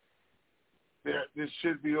that this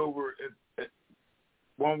should be over at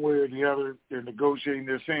one way or the other. They're negotiating.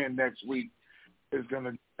 They're saying next week is going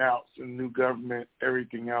to announce a new government,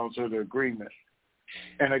 everything else, or the agreement.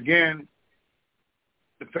 And again,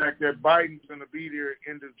 the fact that Biden's going to be there at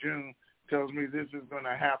the end of June tells me this is going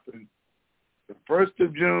to happen the 1st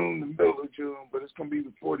of June, the middle of June, but it's going to be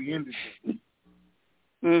before the end of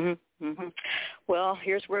June. Well,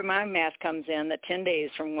 here's where my math comes in, that 10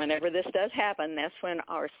 days from whenever this does happen, that's when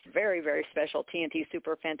our very, very special TNT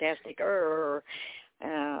Super Fantastic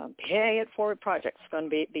Pay It Forward project is going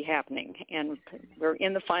to be happening. And we're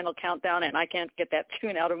in the final countdown, and I can't get that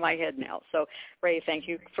tune out of my head now. So, Ray, thank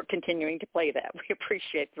you for continuing to play that. We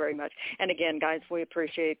appreciate it very much. And again, guys, we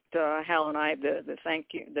appreciate Hal and I, the thank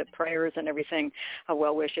you, the prayers and everything,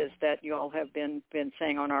 well wishes that you all have been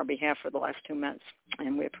saying on our behalf for the last 2 months.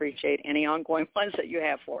 And we appreciate any ongoing ones that you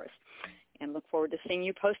have for us. And look forward to seeing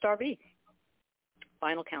you post-RV.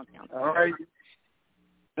 Final countdown. All right.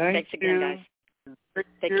 Thanks again, guys.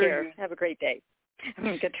 Take care. You. Have a great day.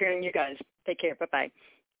 Good hearing you guys. Take care. Bye-bye.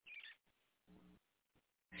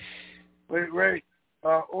 Wait, Ray.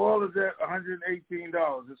 Oil is at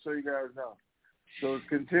 $118, just so you guys know. So it's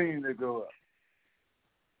continuing to go up.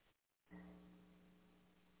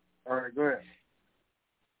 All right, go ahead.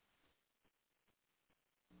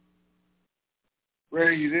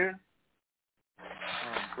 Ray, you there?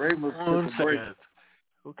 Ray must take a break.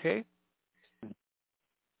 Okay.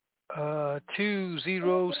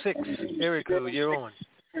 206, Erica, you're on.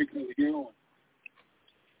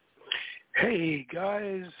 Hey,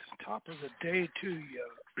 guys. Top of the day to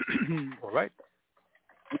you. All right.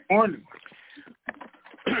 Good morning.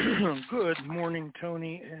 Good morning,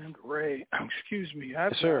 Tony and Ray. Excuse me.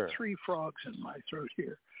 I've got 3 frogs in my throat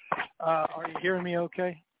here. Are you hearing me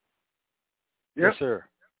okay? Yep. Yes, sir.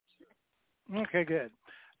 Okay, good.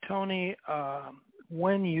 Tony,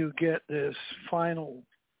 when you get this final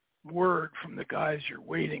word from the guys you're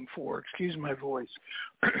waiting for, excuse my voice,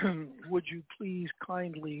 would you please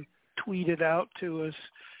kindly tweet it out to us,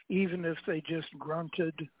 even if they just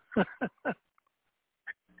grunted?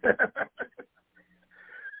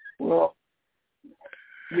 Well,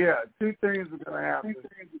 yeah, 2 things are going to happen.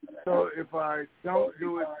 So if I don't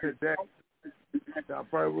do it today, I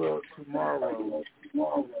probably will tomorrow.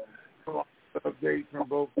 Updates from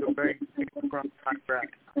both the bank and from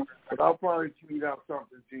contract. But I'll probably tweet out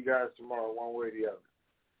something to you guys tomorrow, one way or the other.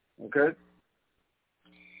 Okay?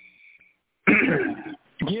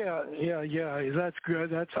 Yeah. That's good.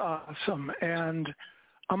 That's awesome. And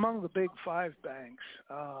among the big 5 banks,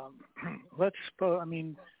 let's suppose,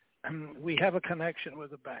 we have a connection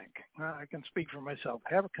with a bank. I can speak for myself.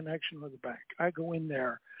 I have a connection with a bank. I go in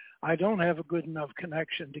there. I don't have a good enough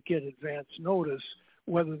connection to get advance notice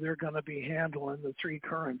whether they're going to be handling the three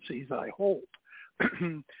currencies I hold.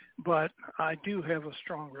 But I do have a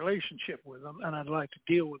strong relationship with them, and I'd like to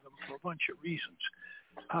deal with them for a bunch of reasons.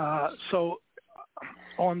 So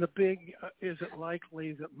on the big, is it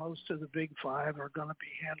likely that most of the big five are going to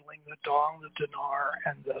be handling the dong, the dinar,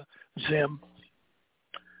 and the zim?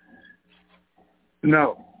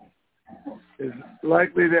 No. It's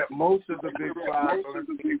likely that most of the big five are going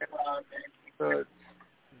to be the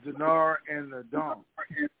dinar and the dong.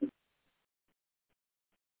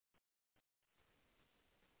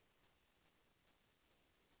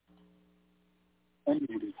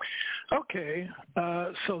 Okay,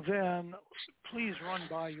 so then please run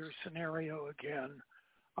by your scenario again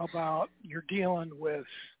about you're dealing with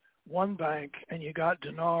one bank and you got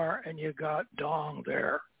dinar and you got dong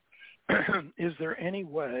there. Is there any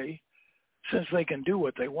way, since they can do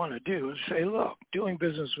what they want to do, say, look, doing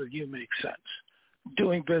business with you makes sense.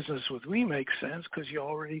 Doing business with me makes sense because you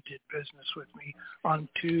already did business with me on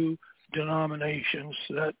two denominations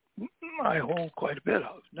that I hold quite a bit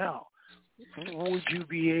of. Now, would you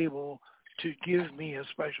be able to give me a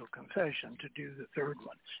special concession to do the third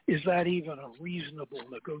one? Is that even a reasonable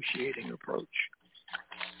negotiating approach?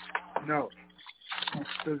 No.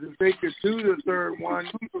 Because if they could do the third one,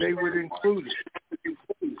 they would include it.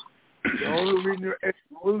 The only reason they're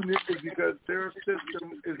excluding it is because their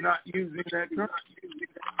system is not using that currency.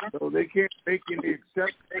 So they can't make any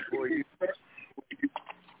exceptions for you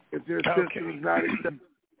if their system is not accepting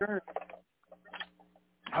currency.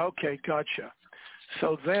 Okay, gotcha.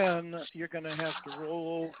 So then you're going to have to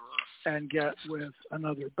roll over and get with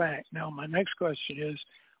another bank. Now, my next question is,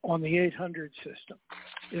 on the 800 system,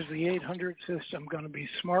 is the 800 system going to be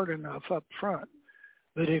smart enough up front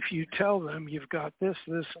that if you tell them you've got this,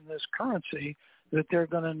 this, and this currency, that they're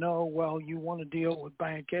going to know, well, you want to deal with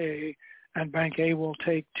Bank A, and Bank A will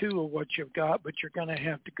take two of what you've got, but you're going to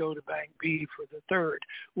have to go to Bank B for the third.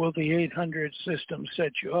 Will the 800 system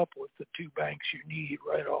set you up with the two banks you need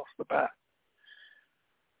right off the bat?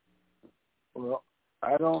 Well,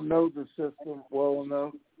 I don't know the system well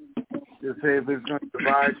enough to say if it's going to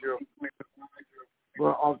divide your appointment.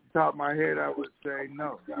 Well, off the top of my head, I would say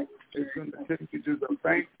no. It's going to take you to the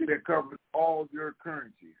bank that covers all your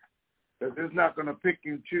currencies. Because it's not going to pick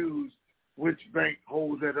and choose which bank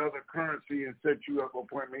holds that other currency and set you up an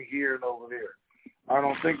appointment here and over there. I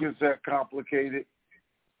don't think it's that complicated,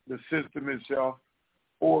 the system itself,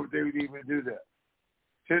 or if they would even do that.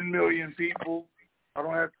 10 million people, I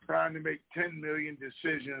don't have time to make 10 million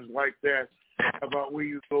decisions like that about where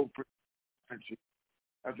you go for currency.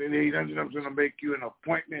 I think 800 I'm going to make you an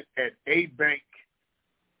appointment at a bank,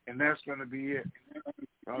 and that's going to be it.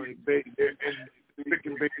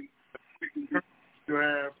 You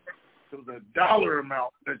have to the dollar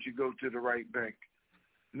amount that you go to the right bank,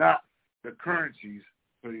 not the currencies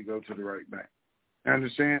so you go to the right bank. You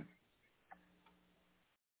understand?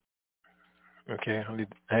 Okay,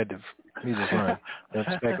 I had to mute this line.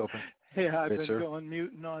 That's back open. Yeah, I've been going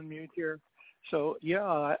mute and on mute here. So,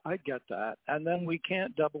 yeah, I get that. And then we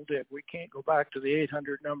can't double dip. We can't go back to the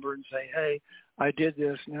 800 number and say, hey, I did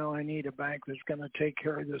this. Now I need a bank that's going to take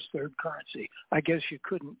care of this third currency. I guess you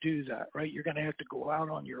couldn't do that, right? You're going to have to go out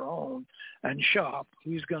on your own and shop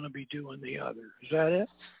who's going to be doing the other. Is that it?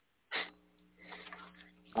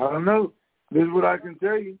 I don't know. This is what I can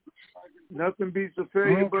tell you. Nothing beats a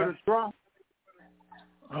failure but a try.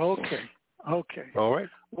 Okay. All right.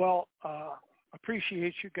 Well,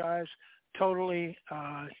 appreciate you guys. Totally.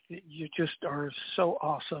 You just are so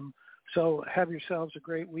awesome. So have yourselves a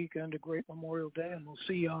great weekend, a great Memorial Day, and we'll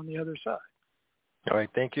see you on the other side. All right.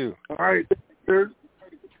 Thank you. All right. Sir.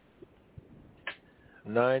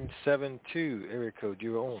 972, area code,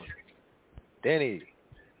 you're on. Danny.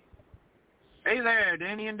 Hey there,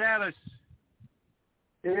 Danny in Dallas.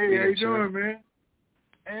 Hey, how you doing, man?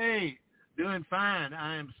 Hey, doing fine.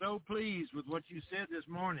 I am so pleased with what you said this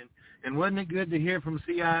morning. And wasn't it good to hear from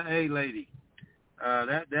CIA lady?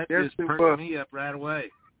 That yes, just perked me up right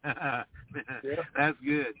away. Yeah. That's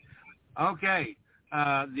good. Okay.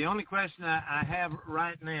 The only question I have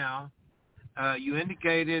right now, you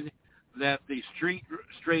indicated that the straight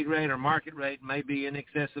rate or market rate may be in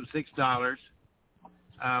excess of $6,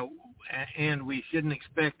 and we shouldn't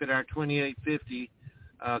expect that our 2850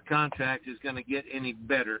 contract is going to get any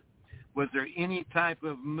better. Was there any type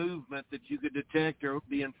of movement that you could detect or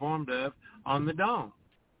be informed of on the dome?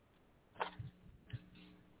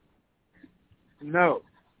 No.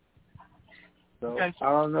 So okay. I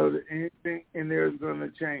don't know that anything in there is going to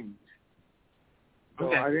change. So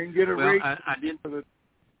okay. I didn't get a well, rate I didn't.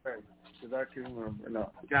 because I can remember.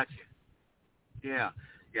 No. Gotcha. Yeah.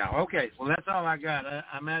 Okay. Well, that's all I got. I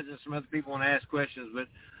imagine some other people want to ask questions, but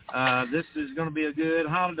this is going to be a good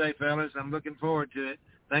holiday, fellas. I'm looking forward to it.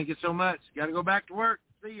 Thank you so much. Got to go back to work.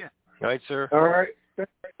 See ya. All right, sir. All right.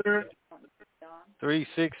 Thanks, sir.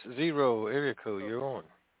 360 area code. You're on.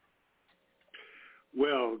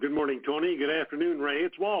 Well, good morning, Tony. Good afternoon, Ray.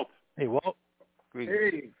 It's Walt. Hey, Walt.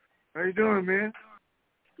 Hey, how you doing, man?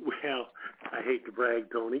 Well, I hate to brag,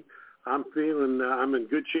 Tony. I'm feeling I'm in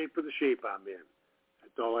good shape for the shape I'm in.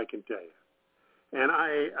 That's all I can tell you. And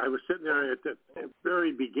I was sitting there at the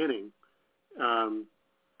very beginning.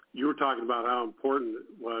 You were talking about how important it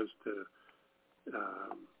was to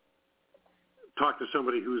talk to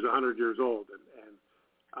somebody who's 100 years old. And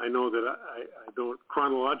I know that I don't,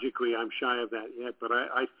 chronologically, I'm shy of that yet, but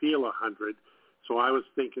I feel 100. So I was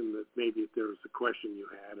thinking that maybe if there was a question you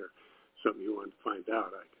had or something you wanted to find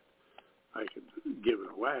out, I could give it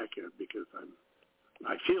a whack because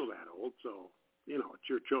I feel that old. So, it's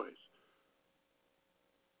your choice.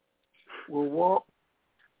 Well, Walt,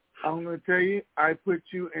 I'm going to tell you, I put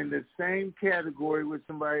you in the same category with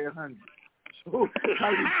somebody 100. So I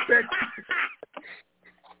respect you.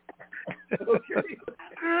 Okay.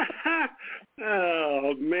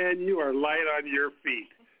 Oh, man, you are light on your feet.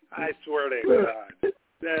 I swear to God.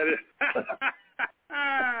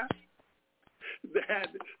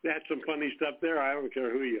 That's some funny stuff there. I don't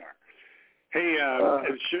care who you are. Hey,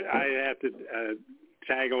 I have to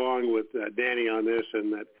tag along with Danny on this,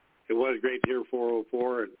 and that it was great to hear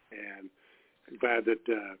 404, and glad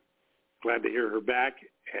to hear her back,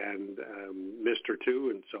 and missed her too.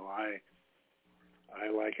 And so I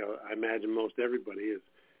imagine most everybody is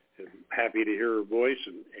happy to hear her voice,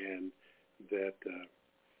 and that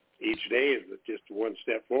each day is just one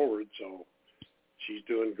step forward. So she's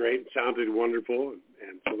doing great and sounded wonderful,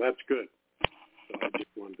 and so that's good. So I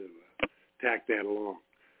just wanted to tack that along.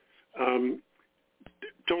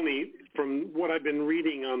 Tony, from what I've been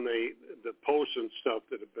reading on the posts and stuff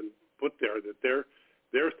that have been put there, that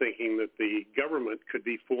they're thinking that the government could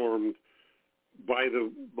be formed by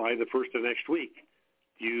the first of next week.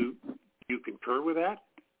 Do you concur with that?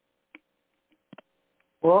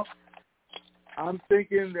 Well, I'm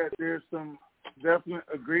thinking that there's some definite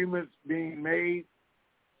agreements being made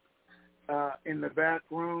in the back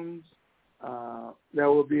rooms that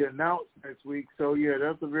will be announced next week. So, yeah,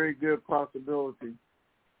 that's a very good possibility.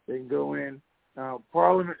 They can go in. The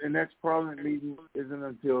next Parliament meeting isn't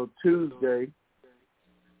until Tuesday.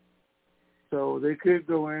 So they could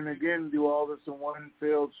go in again and do all this in one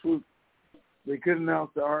fell swoop. They could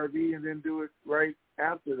announce the RV and then do it right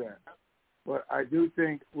after that. But I do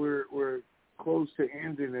think we're close to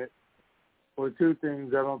ending it for two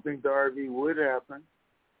things. I don't think the RV would happen,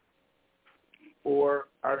 or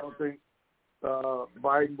I don't think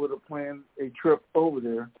Biden would have planned a trip over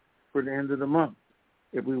there for the end of the month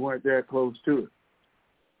if we weren't that close to it.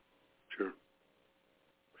 Sure.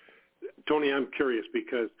 Tony, I'm curious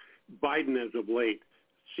because Biden, as of late,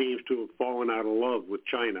 seems to have fallen out of love with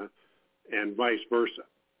China and vice versa.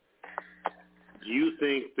 Do you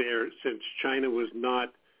think since China was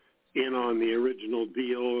not in on the original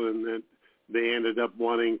deal and that they ended up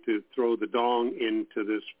wanting to throw the dong into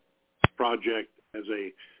this project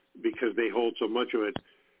because they hold so much of it,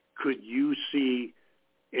 could you see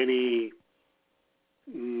any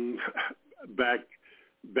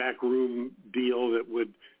backroom deal that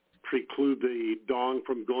would preclude the dong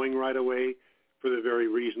from going right away for the very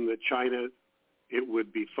reason that China, it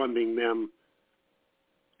would be funding them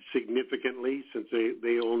significantly since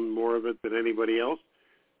they own more of it than anybody else?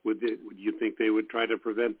 Would you think they would try to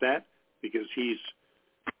prevent that? Because he's,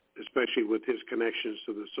 especially with his connections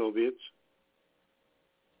to the Soviets.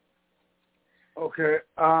 Okay.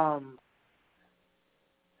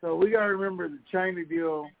 So we got to remember the China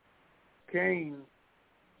deal came,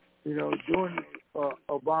 during the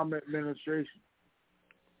Obama administration.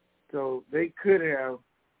 So they could have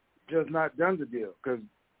just not done the deal because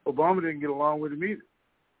Obama didn't get along with him either.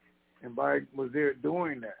 And Biden was there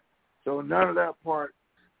doing that. So none of that part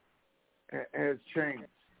has changed.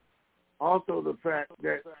 Also the fact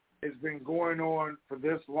that it's been going on for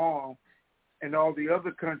this long and all the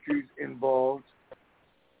other countries involved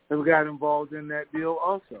have got involved in that deal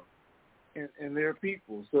also and their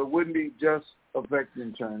people. So it wouldn't be just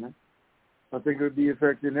affecting China. I think it would be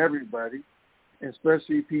affecting everybody,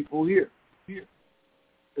 especially people here.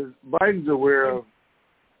 Because Biden's aware of,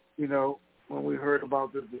 when we heard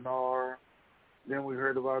about the dinar, then we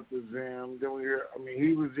heard about the Zim,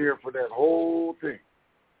 he was there for that whole thing.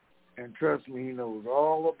 And trust me, he knows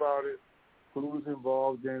all about it, who's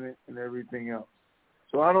involved in it, and everything else.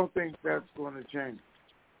 So I don't think that's going to change.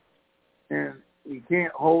 And you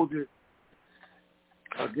can't hold it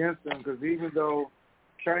against them because even though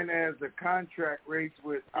China has the contract rates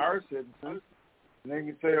with our citizens, and they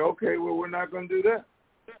can say, okay, well, we're not going to do that.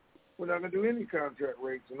 We're not going to do any contract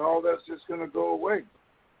rates, and all that's just going to go away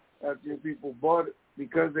after people bought it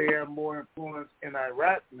because they have more influence in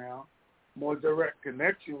Iraq now, more direct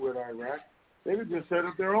connection with Iraq. They could just set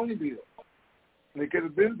up their own deal. They could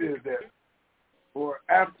have been did that or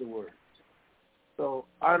afterwards. So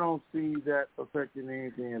I don't see that affecting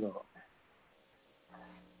anything at all.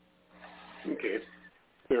 Okay,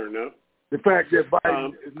 fair enough. The fact that Biden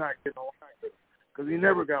is not getting along with it, because he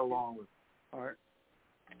never got along with it. All right.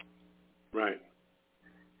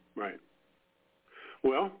 Right.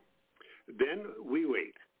 Well, then we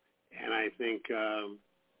wait. And I think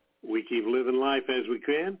we keep living life as we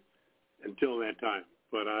can until that time.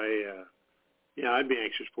 But I'd be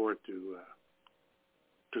anxious for it to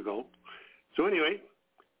go. So anyway,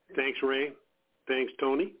 thanks, Ray. Thanks,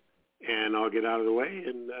 Tony. And I'll get out of the way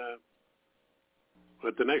and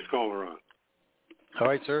let the next caller on. All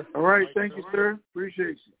right, sir. All right. Thank you, sir.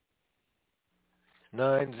 Appreciate you.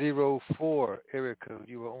 904, area code,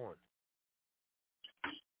 you were on.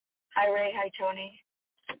 Hi, Ray. Hi, Tony.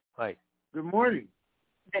 Hi. Good morning.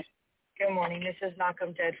 Good morning. This is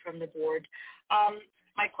Malcolm Dead from the board.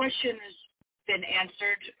 My question has been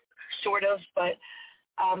answered, sort of, but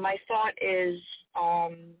my thought is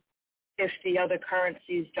if the other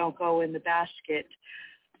currencies don't go in the basket,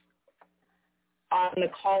 on the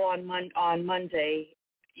call on Monday,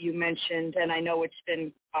 you mentioned, and I know it's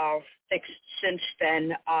been fixed since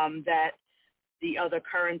then, that the other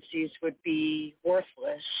currencies would be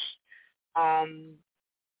worthless.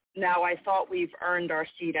 Now, I thought we've earned our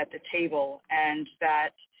seat at the table and that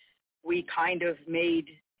we kind of made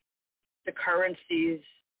the currencies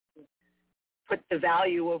put the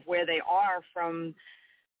value of where they are from,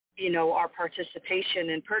 our participation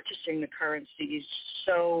in purchasing the currencies.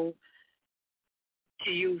 So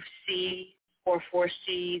do you see or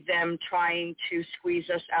foresee them trying to squeeze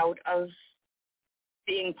us out of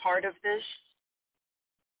being part of this?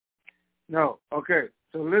 No. Okay.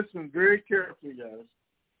 So listen very carefully, guys,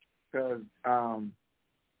 because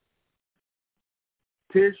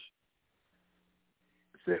Tish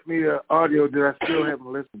sent me the audio that I still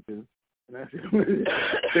haven't listened to, and I said,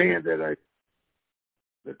 saying that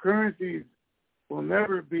the currencies will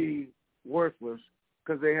never be worthless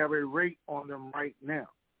because they have a rate on them right now.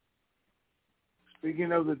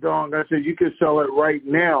 Speaking of the dong, I said you could sell it right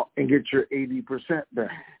now and get your 80%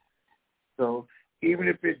 back. So even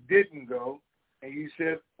if it didn't go and you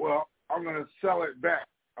said, well, I'm going to sell it back.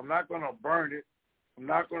 I'm not going to burn it. I'm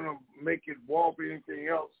not going to make it wall or anything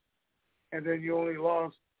else. And then you only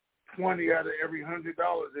lost 20 out of every $100 that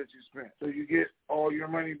you spent. So you get all your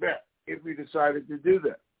money back if we decided to do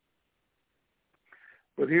that.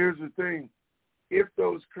 But here's the thing. If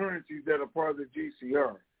those currencies that are part of the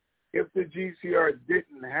GCR, if the GCR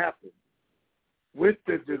didn't happen, with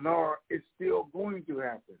the dinar, it's still going to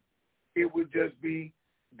happen. It would just be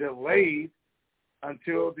delayed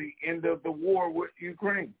until the end of the war with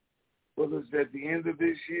Ukraine, whether it's at the end of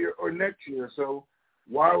this year or next year. So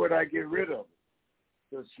why would I get rid of it?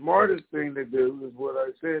 The smartest thing to do is what I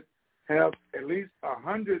said, have at least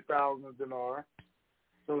 100,000 dinar.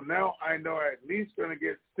 So now I know I'm at least going to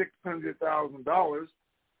get $600,000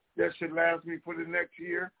 that should last me for the next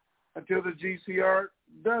year until the GCR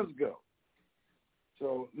does go.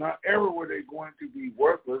 So not ever were they going to be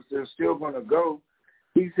worthless. They're still going to go.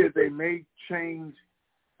 He said they may change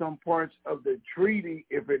some parts of the treaty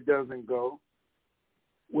if it doesn't go,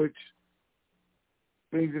 which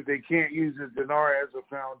means that they can't use the dinar as a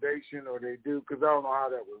foundation, or they do, because I don't know how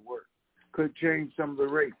that would work. Could change some of the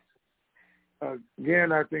rates.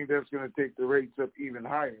 Again, I think that's going to take the rates up even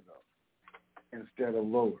higher, though, instead of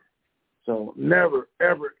lower. So never,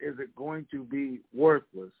 ever is it going to be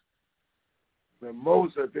worthless. The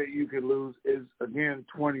most I think you could lose is, again,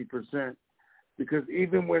 20%, because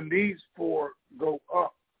even when these four go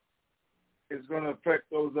up, it's going to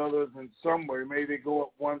affect those others in some way. Maybe they go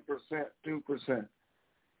up 1%, 2%,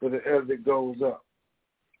 but as it goes up.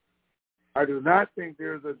 I do not think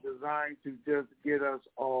there's a design to just get us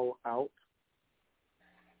all out,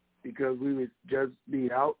 because we would just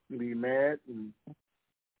be out and be mad and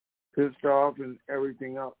pissed off and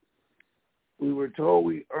everything else. We were told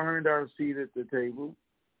we earned our seat at the table,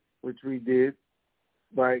 which we did,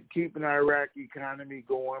 by keeping our Iraq economy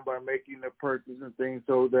going, by making the purchase and things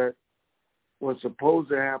so that what's supposed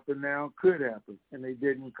to happen now could happen, and they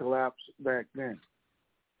didn't collapse back then.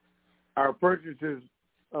 Our purchases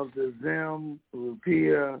of the Zim,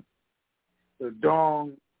 Rupiah, the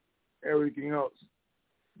dong, everything else,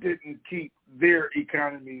 didn't keep their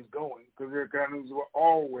economies going because their economies were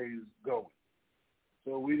always going.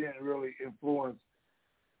 So we didn't really influence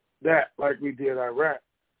that like we did Iraq.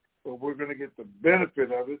 But we're going to get the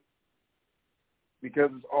benefit of it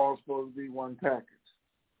because it's all supposed to be one package.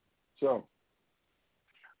 So,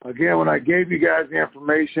 again, when I gave you guys the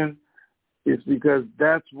information, it's because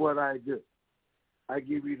that's what I do. I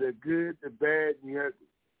give you the good, the bad, and the ugly.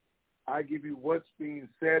 I give you what's being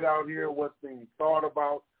said out here, what's being thought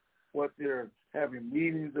about, what they're having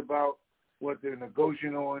meetings about, what they're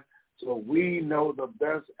negotiating on, so we know the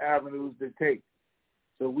best avenues to take.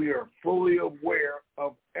 So we are fully aware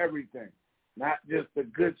of everything, not just the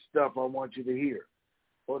good stuff I want you to hear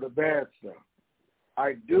or the bad stuff.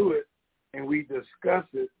 I do it, and we discuss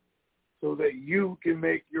it so that you can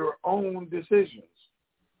make your own decisions.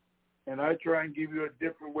 And I try and give you a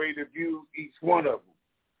different way to view each one of them.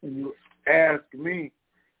 When you ask me,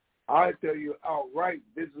 I tell you outright,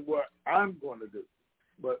 this is what I'm going to do.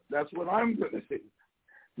 But that's what I'm going to do.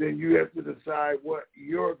 Then you have to decide what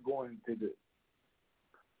you're going to do.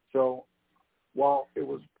 So while it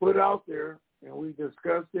was put out there and we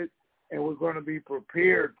discussed it and we're going to be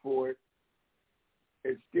prepared for it,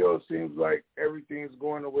 it still seems like everything's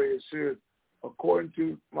going the way it should, according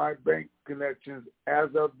to my bank connections as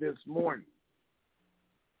of this morning.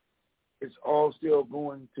 It's all still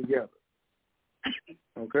going together.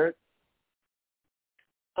 Okay?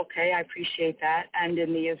 Okay, I appreciate that. And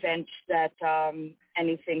in the event that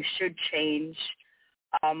anything should change,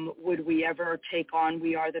 would we ever take on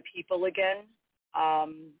We Are the People again?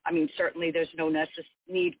 I mean, certainly there's no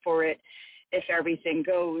need for it if everything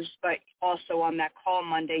goes, but also on that call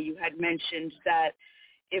Monday, you had mentioned that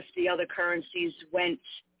if the other currencies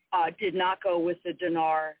did not go with the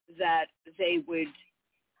dinar, that they would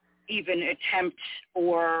even attempt,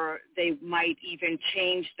 or they might even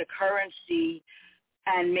change the currency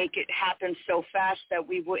and make it happen so fast that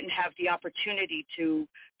we wouldn't have the opportunity to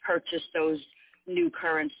purchase those new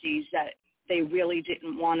currencies, that they really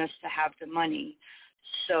didn't want us to have the money.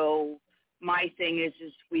 So my thing is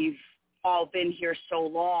we've all been here so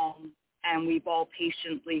long, and we've all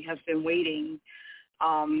patiently have been waiting.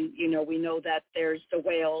 We know that there's the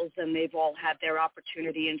whales, and they've all had their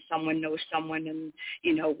opportunity, and someone knows someone, and,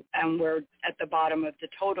 and we're at the bottom of the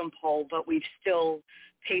totem pole, but we've still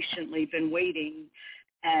patiently been waiting.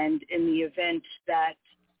 And in the event that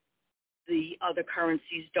the other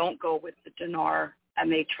currencies don't go with the dinar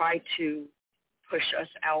and they try to push us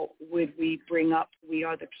out, would we bring up We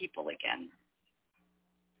Are the People again?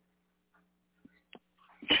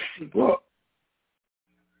 Well,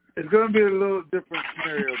 it's going to be a little different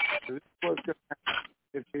scenario. This is what's going to happen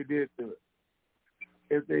if they did do it.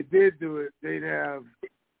 If they did do it, they'd have,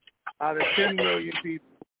 out of 10 million people,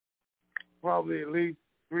 probably at least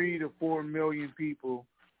 3 to 4 million people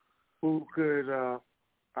who could,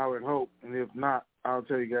 I would hope, and if not, I'll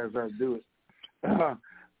tell you guys how to do it,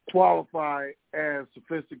 qualify as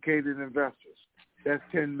sophisticated investors. That's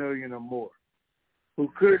 10 million or more, who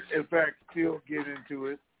could, in fact, still get into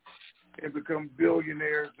it and become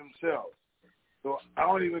billionaires themselves. So I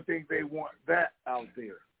don't even think they want that out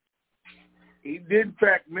there. He did, in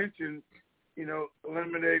fact, mention,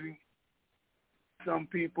 eliminating some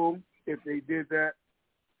people if they did that,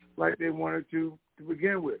 like they wanted to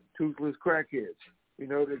begin with, toothless crackheads.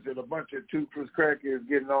 There's a bunch of toothless crackheads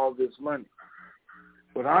getting all this money.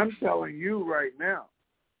 But I'm telling you right now,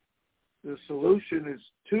 the solution is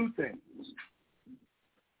two things.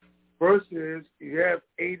 First is you have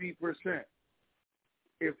 80%.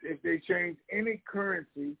 If they change any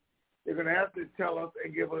currency, they're going to have to tell us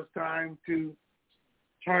and give us time to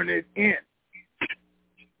turn it in,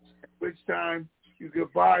 at which time you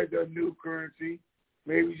could buy the new currency,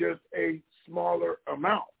 maybe just a smaller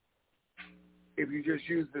amount if you just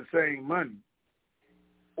use the same money.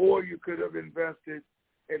 Or you could have invested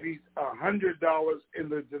at least $100 in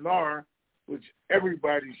the dinar, which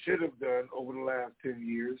everybody should have done over the last 10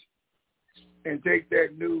 years, and take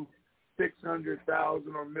that new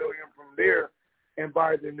 600,000 or million from there and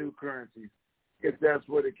buy the new currencies, if that's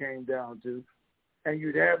what it came down to. And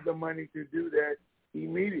you'd have the money to do that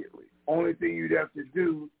immediately. Only thing you'd have to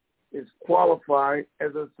do is qualify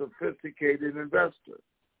as a sophisticated investor.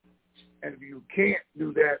 And if you can't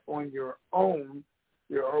do that on your own,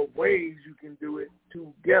 there are ways you can do it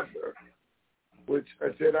together, which I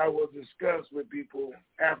said I will discuss with people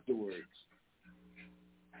afterwards.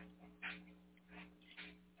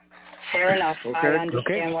 Fair enough. Okay. I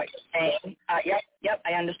understand what you're saying. Yep,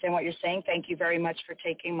 I understand what you're saying. Thank you very much for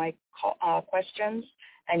taking my questions,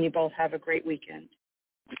 and you both have a great weekend.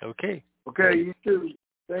 Okay. Okay, you too.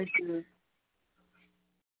 Thank you.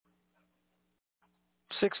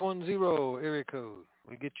 610 area code.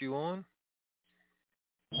 We get you on.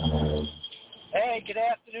 Hey, good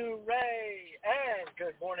afternoon, Ray, and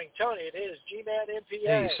good morning, Tony. It is G-Man NPA.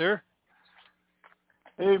 Hey, sir.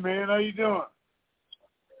 Hey, man, how you doing?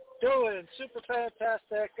 Doing super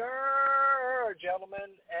fantastic,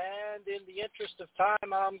 gentlemen. And in the interest of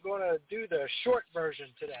time, I'm going to do the short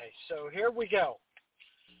version today. So here we go.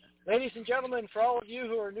 Ladies and gentlemen, for all of you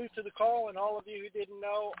who are new to the call and all of you who didn't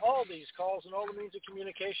know, all these calls and all the means of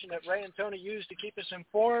communication that Ray and Tony use to keep us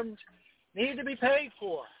informed need to be paid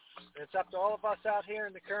for. It's up to all of us out here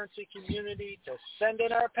in the currency community to send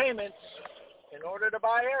in our payments in order to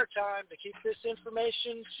buy airtime to keep this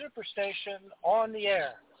information superstation on the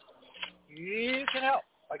air. You can help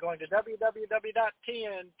by going to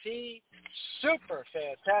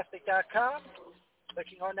www.TNTSuperfantastic.com,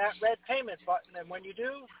 clicking on that red payment button, and when you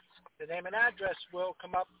do, the name and address will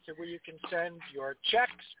come up to where you can send your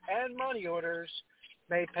checks and money orders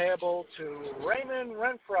made payable to Raymond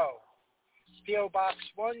Renfro, P.O. Box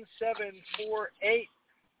 1748,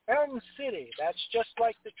 Elm City. That's just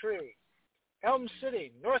like the tree. Elm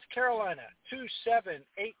City, North Carolina,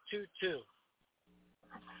 27822.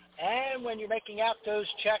 And when you're making out those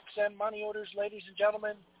checks and money orders, ladies and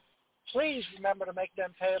gentlemen, please remember to make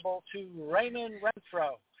them payable to Raymond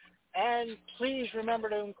Renfro. And please remember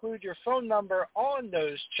to include your phone number on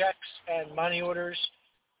those checks and money orders.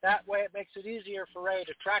 That way it makes it easier for Ray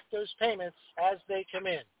to track those payments as they come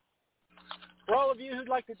in. For all of you who'd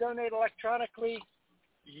like to donate electronically,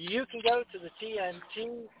 you can go to the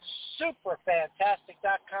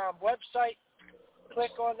TNTSuperfantastic.com website,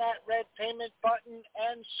 click on that red payment button,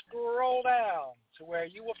 and scroll down to where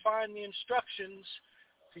you will find the instructions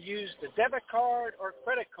to use the debit card or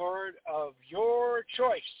credit card of your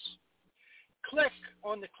choice. Click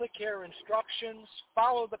on the Click Here instructions.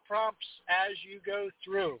 Follow the prompts as you go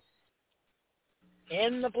through.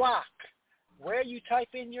 In the block where you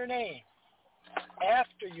type in your name,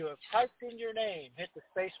 after you have typed in your name, hit the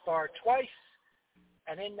space bar twice,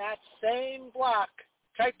 and in that same block,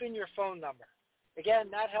 type in your phone number. Again,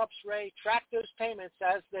 that helps Ray track those payments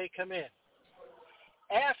as they come in.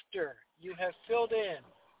 After you have filled in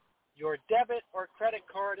your debit or credit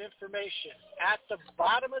card information, at the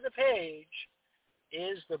bottom of the page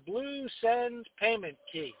is the blue Send Payment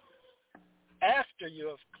key. After you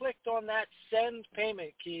have clicked on that Send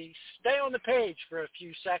Payment key, stay on the page for a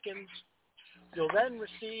few seconds. You'll then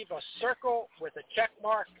receive a circle with a check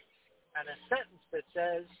mark and a sentence that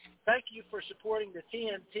says, "Thank you for supporting the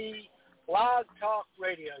TNT Blog Talk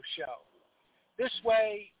Radio Show." This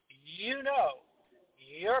way, you know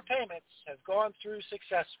your payments have gone through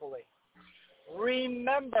successfully.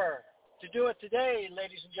 Remember to do it today,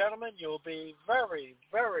 ladies and gentlemen. You'll be very,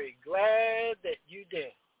 very glad that you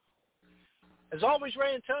did. As always,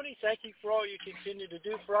 Ray and Tony, thank you for all you continue to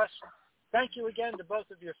do for us. Thank you again to both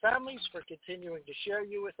of your families for continuing to share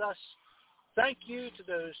you with us. Thank you to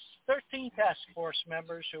those 13 task force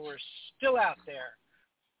members who are still out there,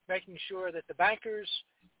 making sure that the bankers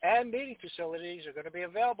and meeting facilities are going to be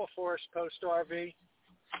available for us post-RV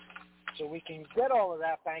so we can get all of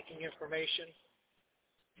that banking information.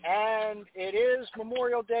 And it is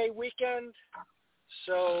Memorial Day weekend,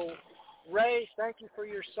 so Ray, thank you for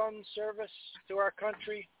your son's service to our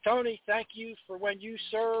country. Tony, thank you for when you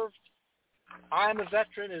served. I'm a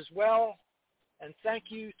veteran as well, and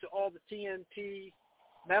thank you to all the TNT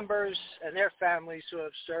members and their families who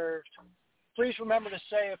have served. Please remember to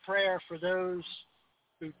say a prayer for those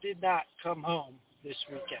who did not come home this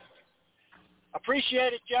weekend.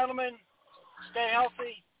 Appreciate it, gentlemen. Stay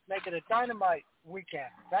healthy. Make it a dynamite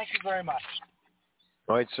weekend. Thank you very much.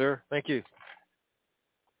 All right, sir. Thank you.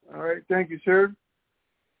 All right. Thank you, sir.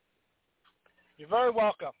 You're very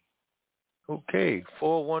welcome. Okay.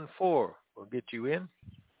 414. We'll get you in.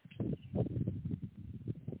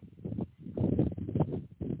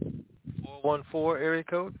 414 area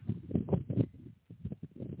code.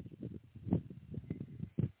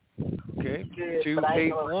 Okay.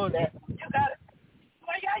 281.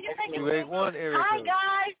 281 area code. Hi,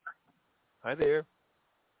 guys. Hi there.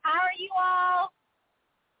 How are you all?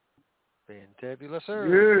 Fantabulous, sir.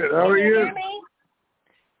 Good. How are you? Can you hear me?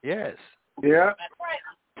 Yes. Yeah. That's right.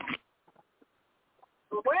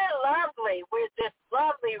 We're lovely. We're just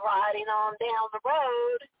lovely riding on down the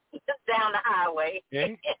road, down the highway.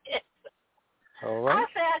 Okay. All right. I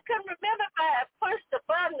said I couldn't remember if I had pushed the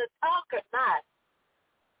button to talk or not.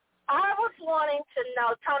 I was wanting to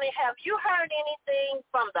know, Tony, have you heard anything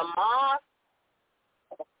from the mosque?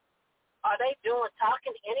 Are they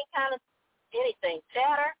talking anything,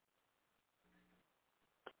 chatter?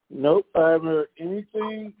 Nope, I haven't heard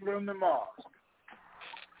anything from the mosque.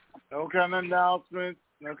 No kind of announcements,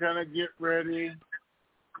 no kind of get ready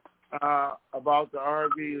about the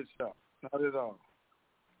RV itself. Not at all.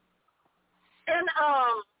 And,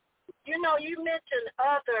 you mentioned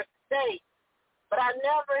other states, but I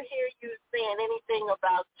never hear you saying anything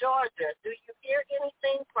about Georgia. Do you hear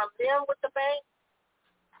anything from them with the bank?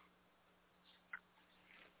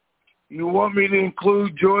 You want me to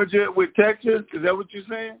include Georgia with Texas? Is that what you're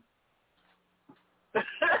saying?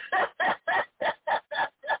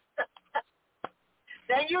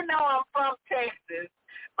 Now, I'm from Texas.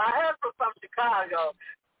 My husband's from Chicago,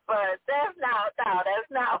 but that's not that's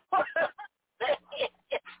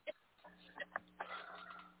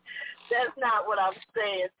not what I'm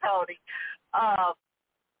saying, Tony.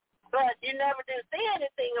 But you never do say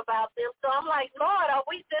anything about them, so I'm like, Lord, are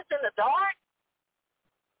we just in the dark?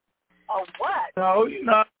 Or what? No, you're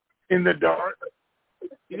not in the dark.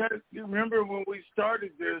 You remember when we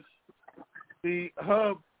started this, the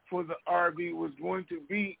hub for the RV was going to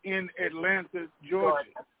be in Atlanta,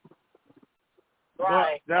 Georgia.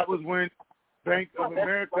 Right. But that was when Bank of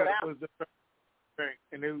America was the bank,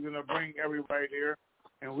 and they were going to bring everybody there,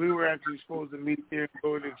 and we were actually supposed to meet there and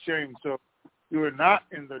go to exchange. So we were not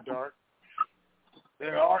in the dark. They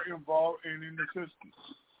are involved and in the system.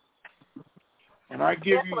 And I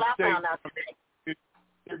give you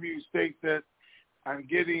states that I'm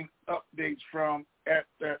getting updates from at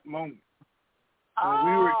that moment. When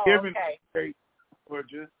we were given state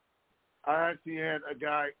Georgia, I actually had a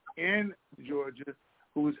guy in Georgia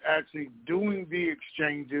who was actually doing the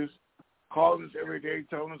exchanges, calling us every day,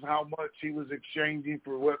 telling us how much he was exchanging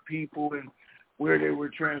for what people and where they were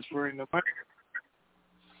transferring the money.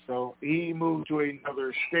 So he moved to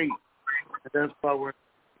another state. And that's why we're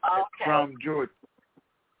from Georgia.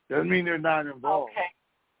 Doesn't mean they're not involved.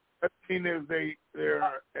 Doesn't mean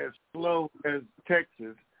they're as slow as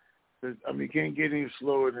Texas. I mean, you can't get any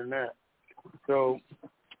slower than that. So,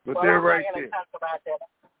 but they're right there. Talk about that.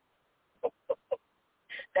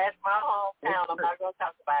 That's my hometown. I'm not going to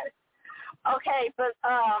talk about it. Okay, but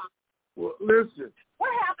well, listen.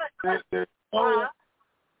 What happened? There's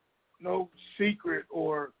no secret,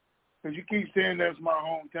 or because you keep saying that's my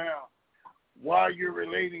hometown. Why you're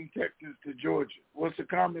relating Texas to Georgia? What's the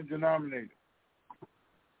common denominator?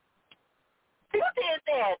 You did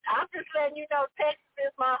that. I'm just letting you know Texas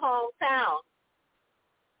is my hometown.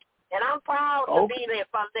 And I'm proud to be there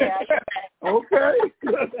from there. Okay.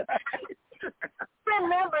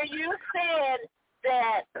 Remember, you said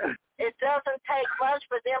that it doesn't take much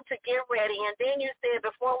for them to get ready. And then you said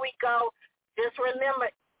before we go, just remember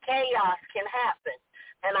chaos can happen.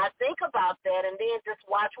 And I think about that and then just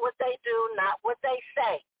watch what they do, not what they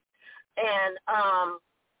say. And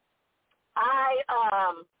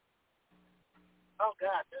oh,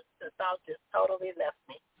 God, this thought just totally left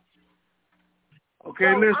me.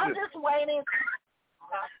 Okay, so listen. I'm just waiting.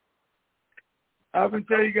 I've been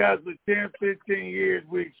telling you guys for 10, 15 years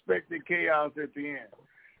we expected chaos at the end.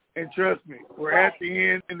 And trust me, we're at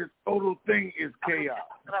the end and the total thing is chaos.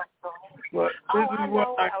 But this is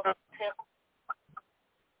what I know.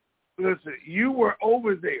 Listen, you were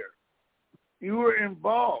over there. You were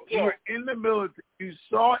involved. You were in the military. You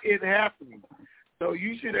saw it happening. So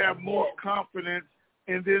you should have more confidence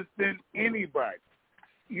in this than anybody.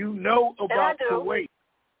 You know about Kuwait.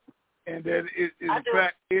 And that it in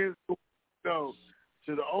fact is so.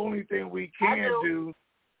 So the only thing we can do,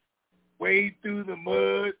 wade through the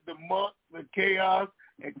mud, the muck, the chaos,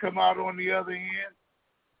 and come out on the other end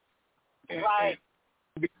and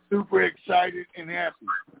be super excited and happy.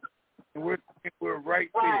 And we're right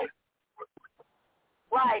there.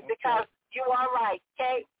 Right, because you are right.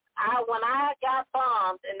 Okay, when I got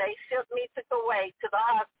bombed and they shipped me to Kuwait to the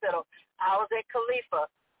hospital, I was at Khalifa.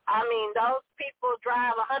 I mean, those people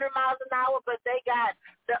drive 100 miles an hour, but they got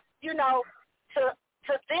to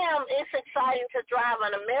them it's exciting to drive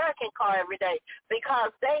an American car every day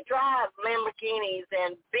because they drive Lamborghinis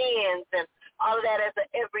and Benz and all of that as an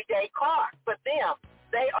everyday car. For them,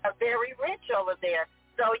 they are very rich over there.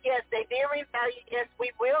 So, yes, they did revalue. Yes,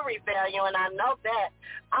 we will revalue, and I know that.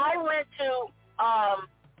 I went to, I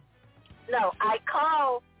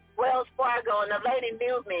called Wells Fargo, and the lady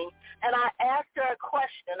knew me, and I asked her a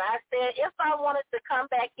question. I said, if I wanted to come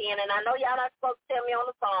back in, and I know y'all not supposed to tell me on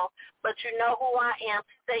the phone, but you know who I am.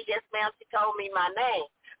 She said, yes, ma'am. She told me my name.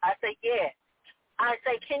 I said, yes. I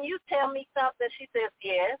said, can you tell me something? She says,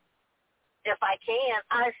 yes, if I can.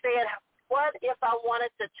 I said, what if I wanted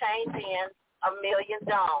to change in $1 million?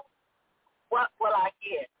 What will I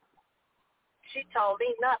get? She told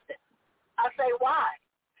me nothing. I say, why?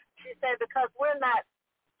 She said, because we're not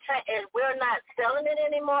selling it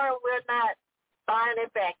anymore, and we're not buying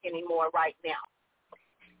it back anymore right now.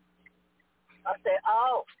 I said,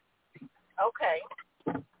 oh, okay.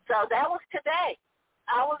 So that was today.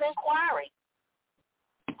 I was inquiring,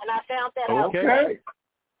 and I found that out today.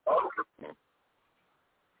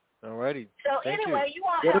 All righty. So Thank anyway, you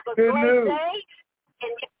all have a great day,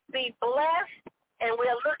 and be blessed, and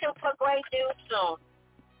we're looking for great news soon.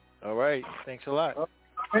 All right. Thanks a lot.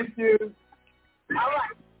 Thank you. All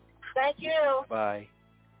right. Thank you. Bye.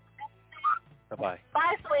 Bye-bye.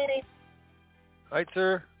 Bye, sweetie. All right,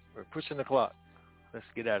 sir. We're pushing the clock. Let's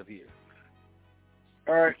get out of here.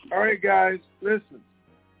 All right, guys. Listen.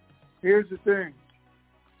 Here's the thing.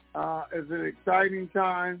 It's an exciting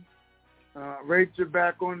time. Rates are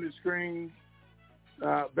back on the screen.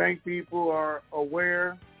 Bank people are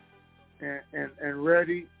aware and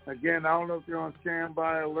ready. Again, I don't know if you're on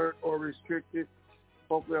standby, alert, or restricted.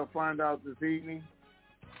 Hopefully I'll find out this evening.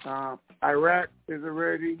 Iraq is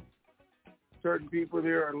ready. Certain people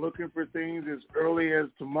there are looking for things as early as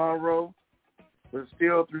tomorrow, but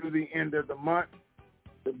still through the end of the month.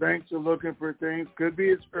 The banks are looking for things. Could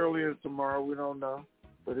be as early as tomorrow. We don't know.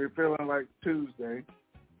 But they're feeling like Tuesday.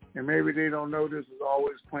 And maybe they don't know this is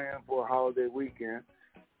always planned for a holiday weekend.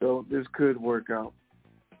 So this could work out.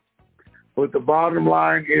 But the bottom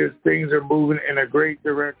line is things are moving in a great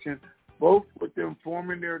direction, both with them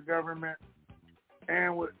forming their government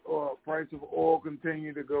and with price of oil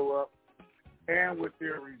continue to go up and with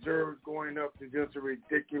their reserves going up to just a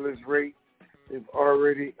ridiculous rate. They've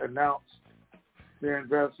already announced their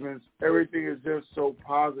investments. Everything is just so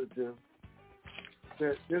positive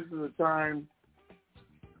that this is a time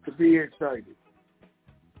to be excited.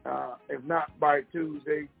 If not by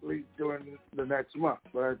Tuesday, at least during the next month.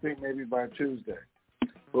 But I think maybe by Tuesday.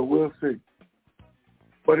 But we'll see.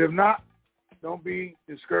 But if not, don't be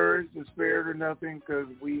discouraged, despaired, or nothing, because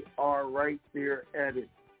we are right there at it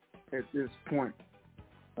at this point.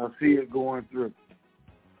 I see it going through.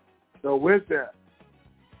 So with that,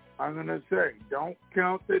 I'm going to say, don't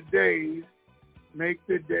count the days, make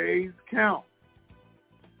the days count.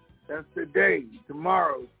 That's the day,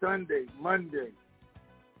 tomorrow, Sunday, Monday.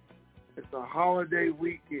 It's a holiday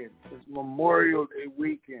weekend. It's Memorial Day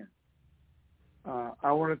weekend.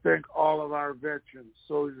 I want to thank all of our veterans,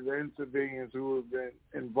 soldiers, and civilians who have been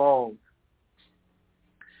involved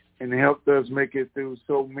and helped us make it through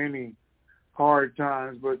so many hard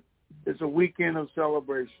times. But it's a weekend of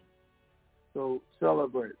celebration. So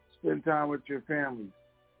celebrate. Spend time with your families.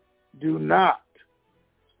 Do not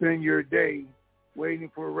spend your day waiting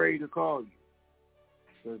for Ray to call you.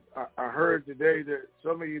 Because I heard today that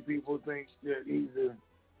some of you people think that he's the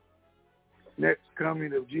next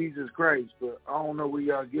coming of Jesus Christ, but I don't know where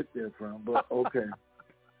y'all get that from, but okay.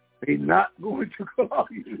 He's not going to call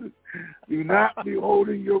you. Do not be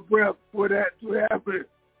holding your breath for that to happen.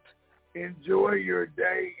 Enjoy your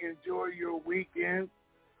day. Enjoy your weekend.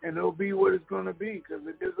 And it'll be what it's going to be because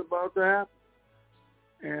it is about to happen.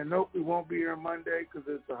 And nope, we won't be here Monday because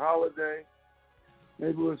it's a holiday.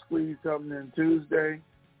 Maybe we'll squeeze something in Tuesday.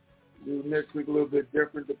 Do next week a little bit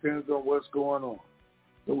different. Depends on what's going on.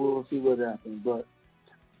 So we'll see what happens. But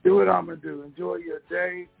do what I'm going to do. Enjoy your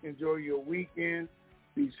day. Enjoy your weekend.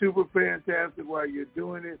 Be super fantastic while you're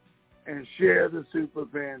doing it. And share the super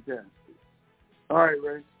fantastic. All right,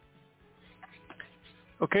 Ray.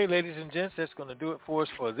 Okay, ladies and gents, that's going to do it for us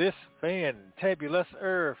for this fantabulous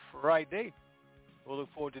Friday. We'll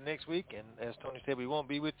look forward to next week. And as Tony said, we won't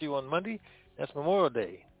be with you on Monday. That's Memorial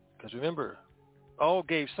Day. Because remember, all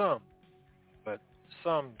gave some, but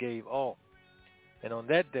some gave all. And on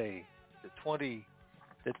that day, the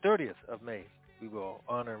 30th of May, we will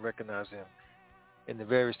honor and recognize them in the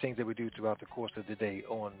various things that we do throughout the course of the day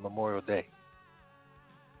on Memorial Day.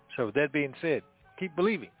 So with that being said, keep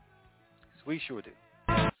believing. Because we sure do.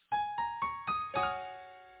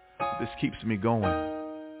 This keeps me going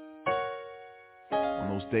on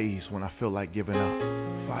those days when I feel like giving up.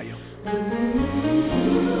 Fire.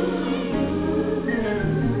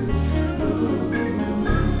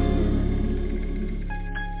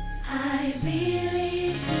 I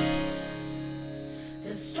believe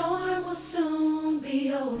the storm will soon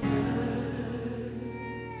be over.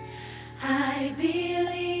 I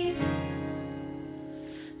believe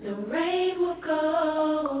the rain will go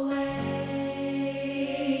away.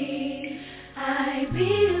 I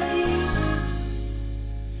believe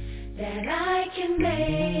that I can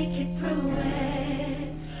make it through it.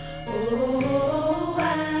 Oh,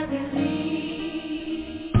 I believe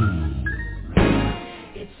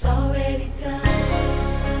it's already done.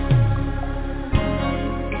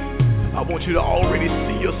 I want you to already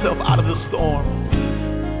see yourself out of the storm.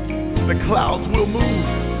 The clouds will move.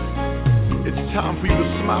 It's time for you to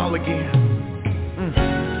smile again.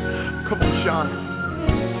 Come on, Sean.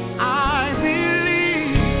 I believe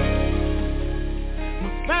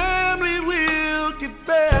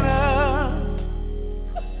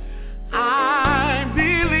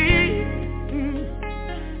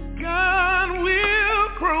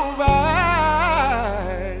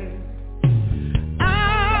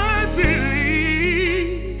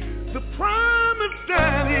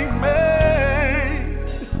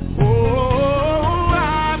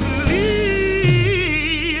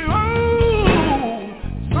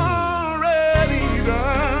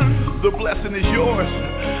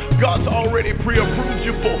God's already pre-approved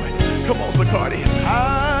you for it. Come on, Zacardi.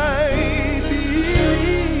 I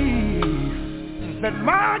believe that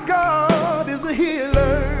my God is a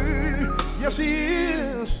healer. Yes, he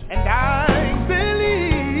is. And I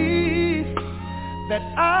believe that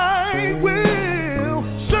I will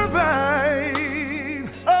survive.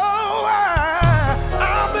 Oh,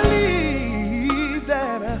 I believe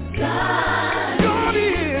that God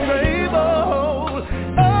is able.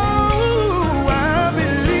 Oh, I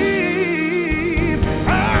believe. I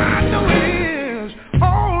know it is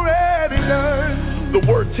already done. The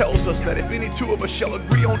word tells us that if any two of us shall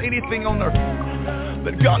agree on anything on earth,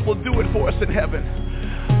 that God will do it for us in heaven.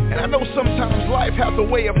 And I know sometimes life has a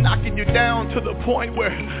way of knocking you down to the point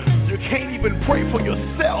where you can't even pray for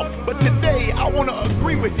yourself. But today I want to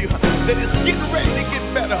agree with you that it's getting ready to get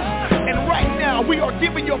better. And right now we are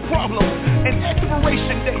giving your problem an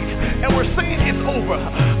expiration date. And we're saying it's over.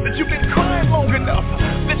 That you've been crying long enough.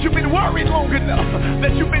 That you've been worried long enough.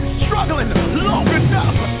 That you've been struggling long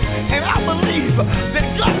enough. And I believe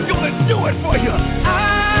that God's going to do it for you.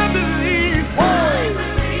 I believe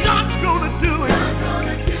God's going to do it.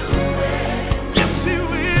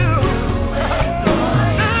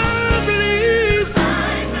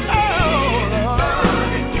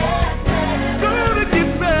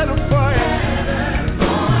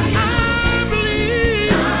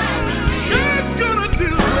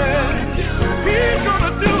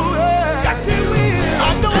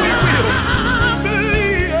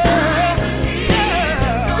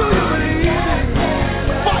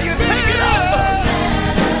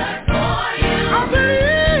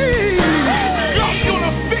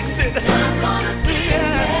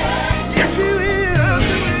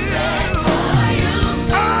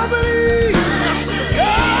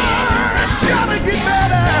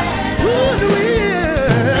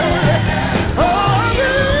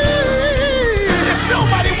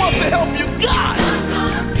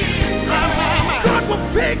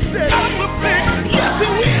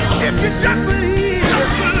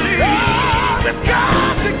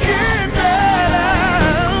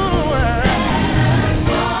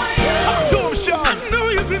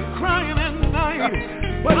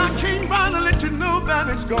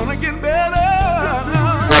 Gonna get better.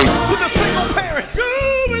 To the single parent, go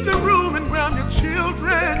in the room and grab your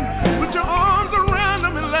children. Put your arms around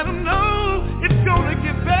them and let them know it's gonna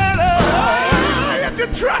get better. If you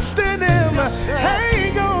trust in him,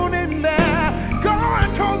 hang on in there.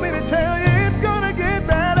 God told me to tell you it's gonna get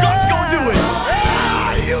better. God's gonna do it.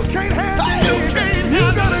 You can't handle it. You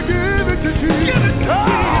gotta give it to Jesus.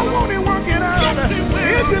 Oh, won't he work it out? If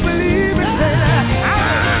you believe it, say that.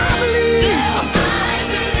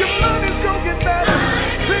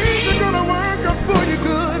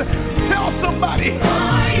 Somebody, oh,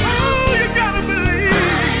 you gotta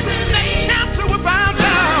believe that cancer will bow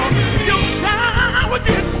down. Your child will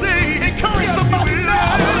get saved. Encourage somebody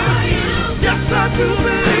now. Yes, I do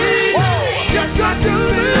believe. Yes, I do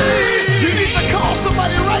believe. You need to call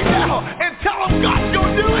somebody right now and tell them God's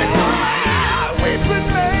gonna do it. We've been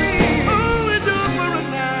made. Oh, we do it for us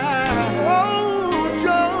now. Oh,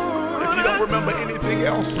 John. If you don't remember anything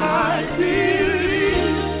else, I believe.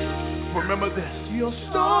 Remember this. Your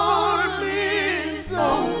storm is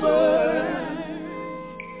over.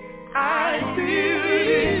 I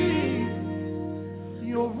believe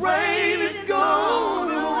your rain is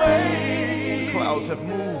gone away. Clouds have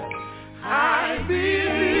moved. I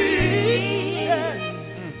believe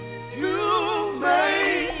you'll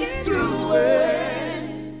make it through it.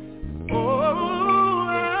 Oh,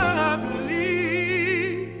 I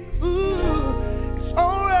believe it's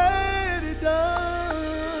already done.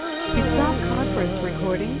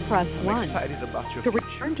 Recording, press 1. To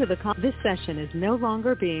return to the this session is no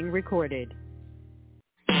longer being recorded.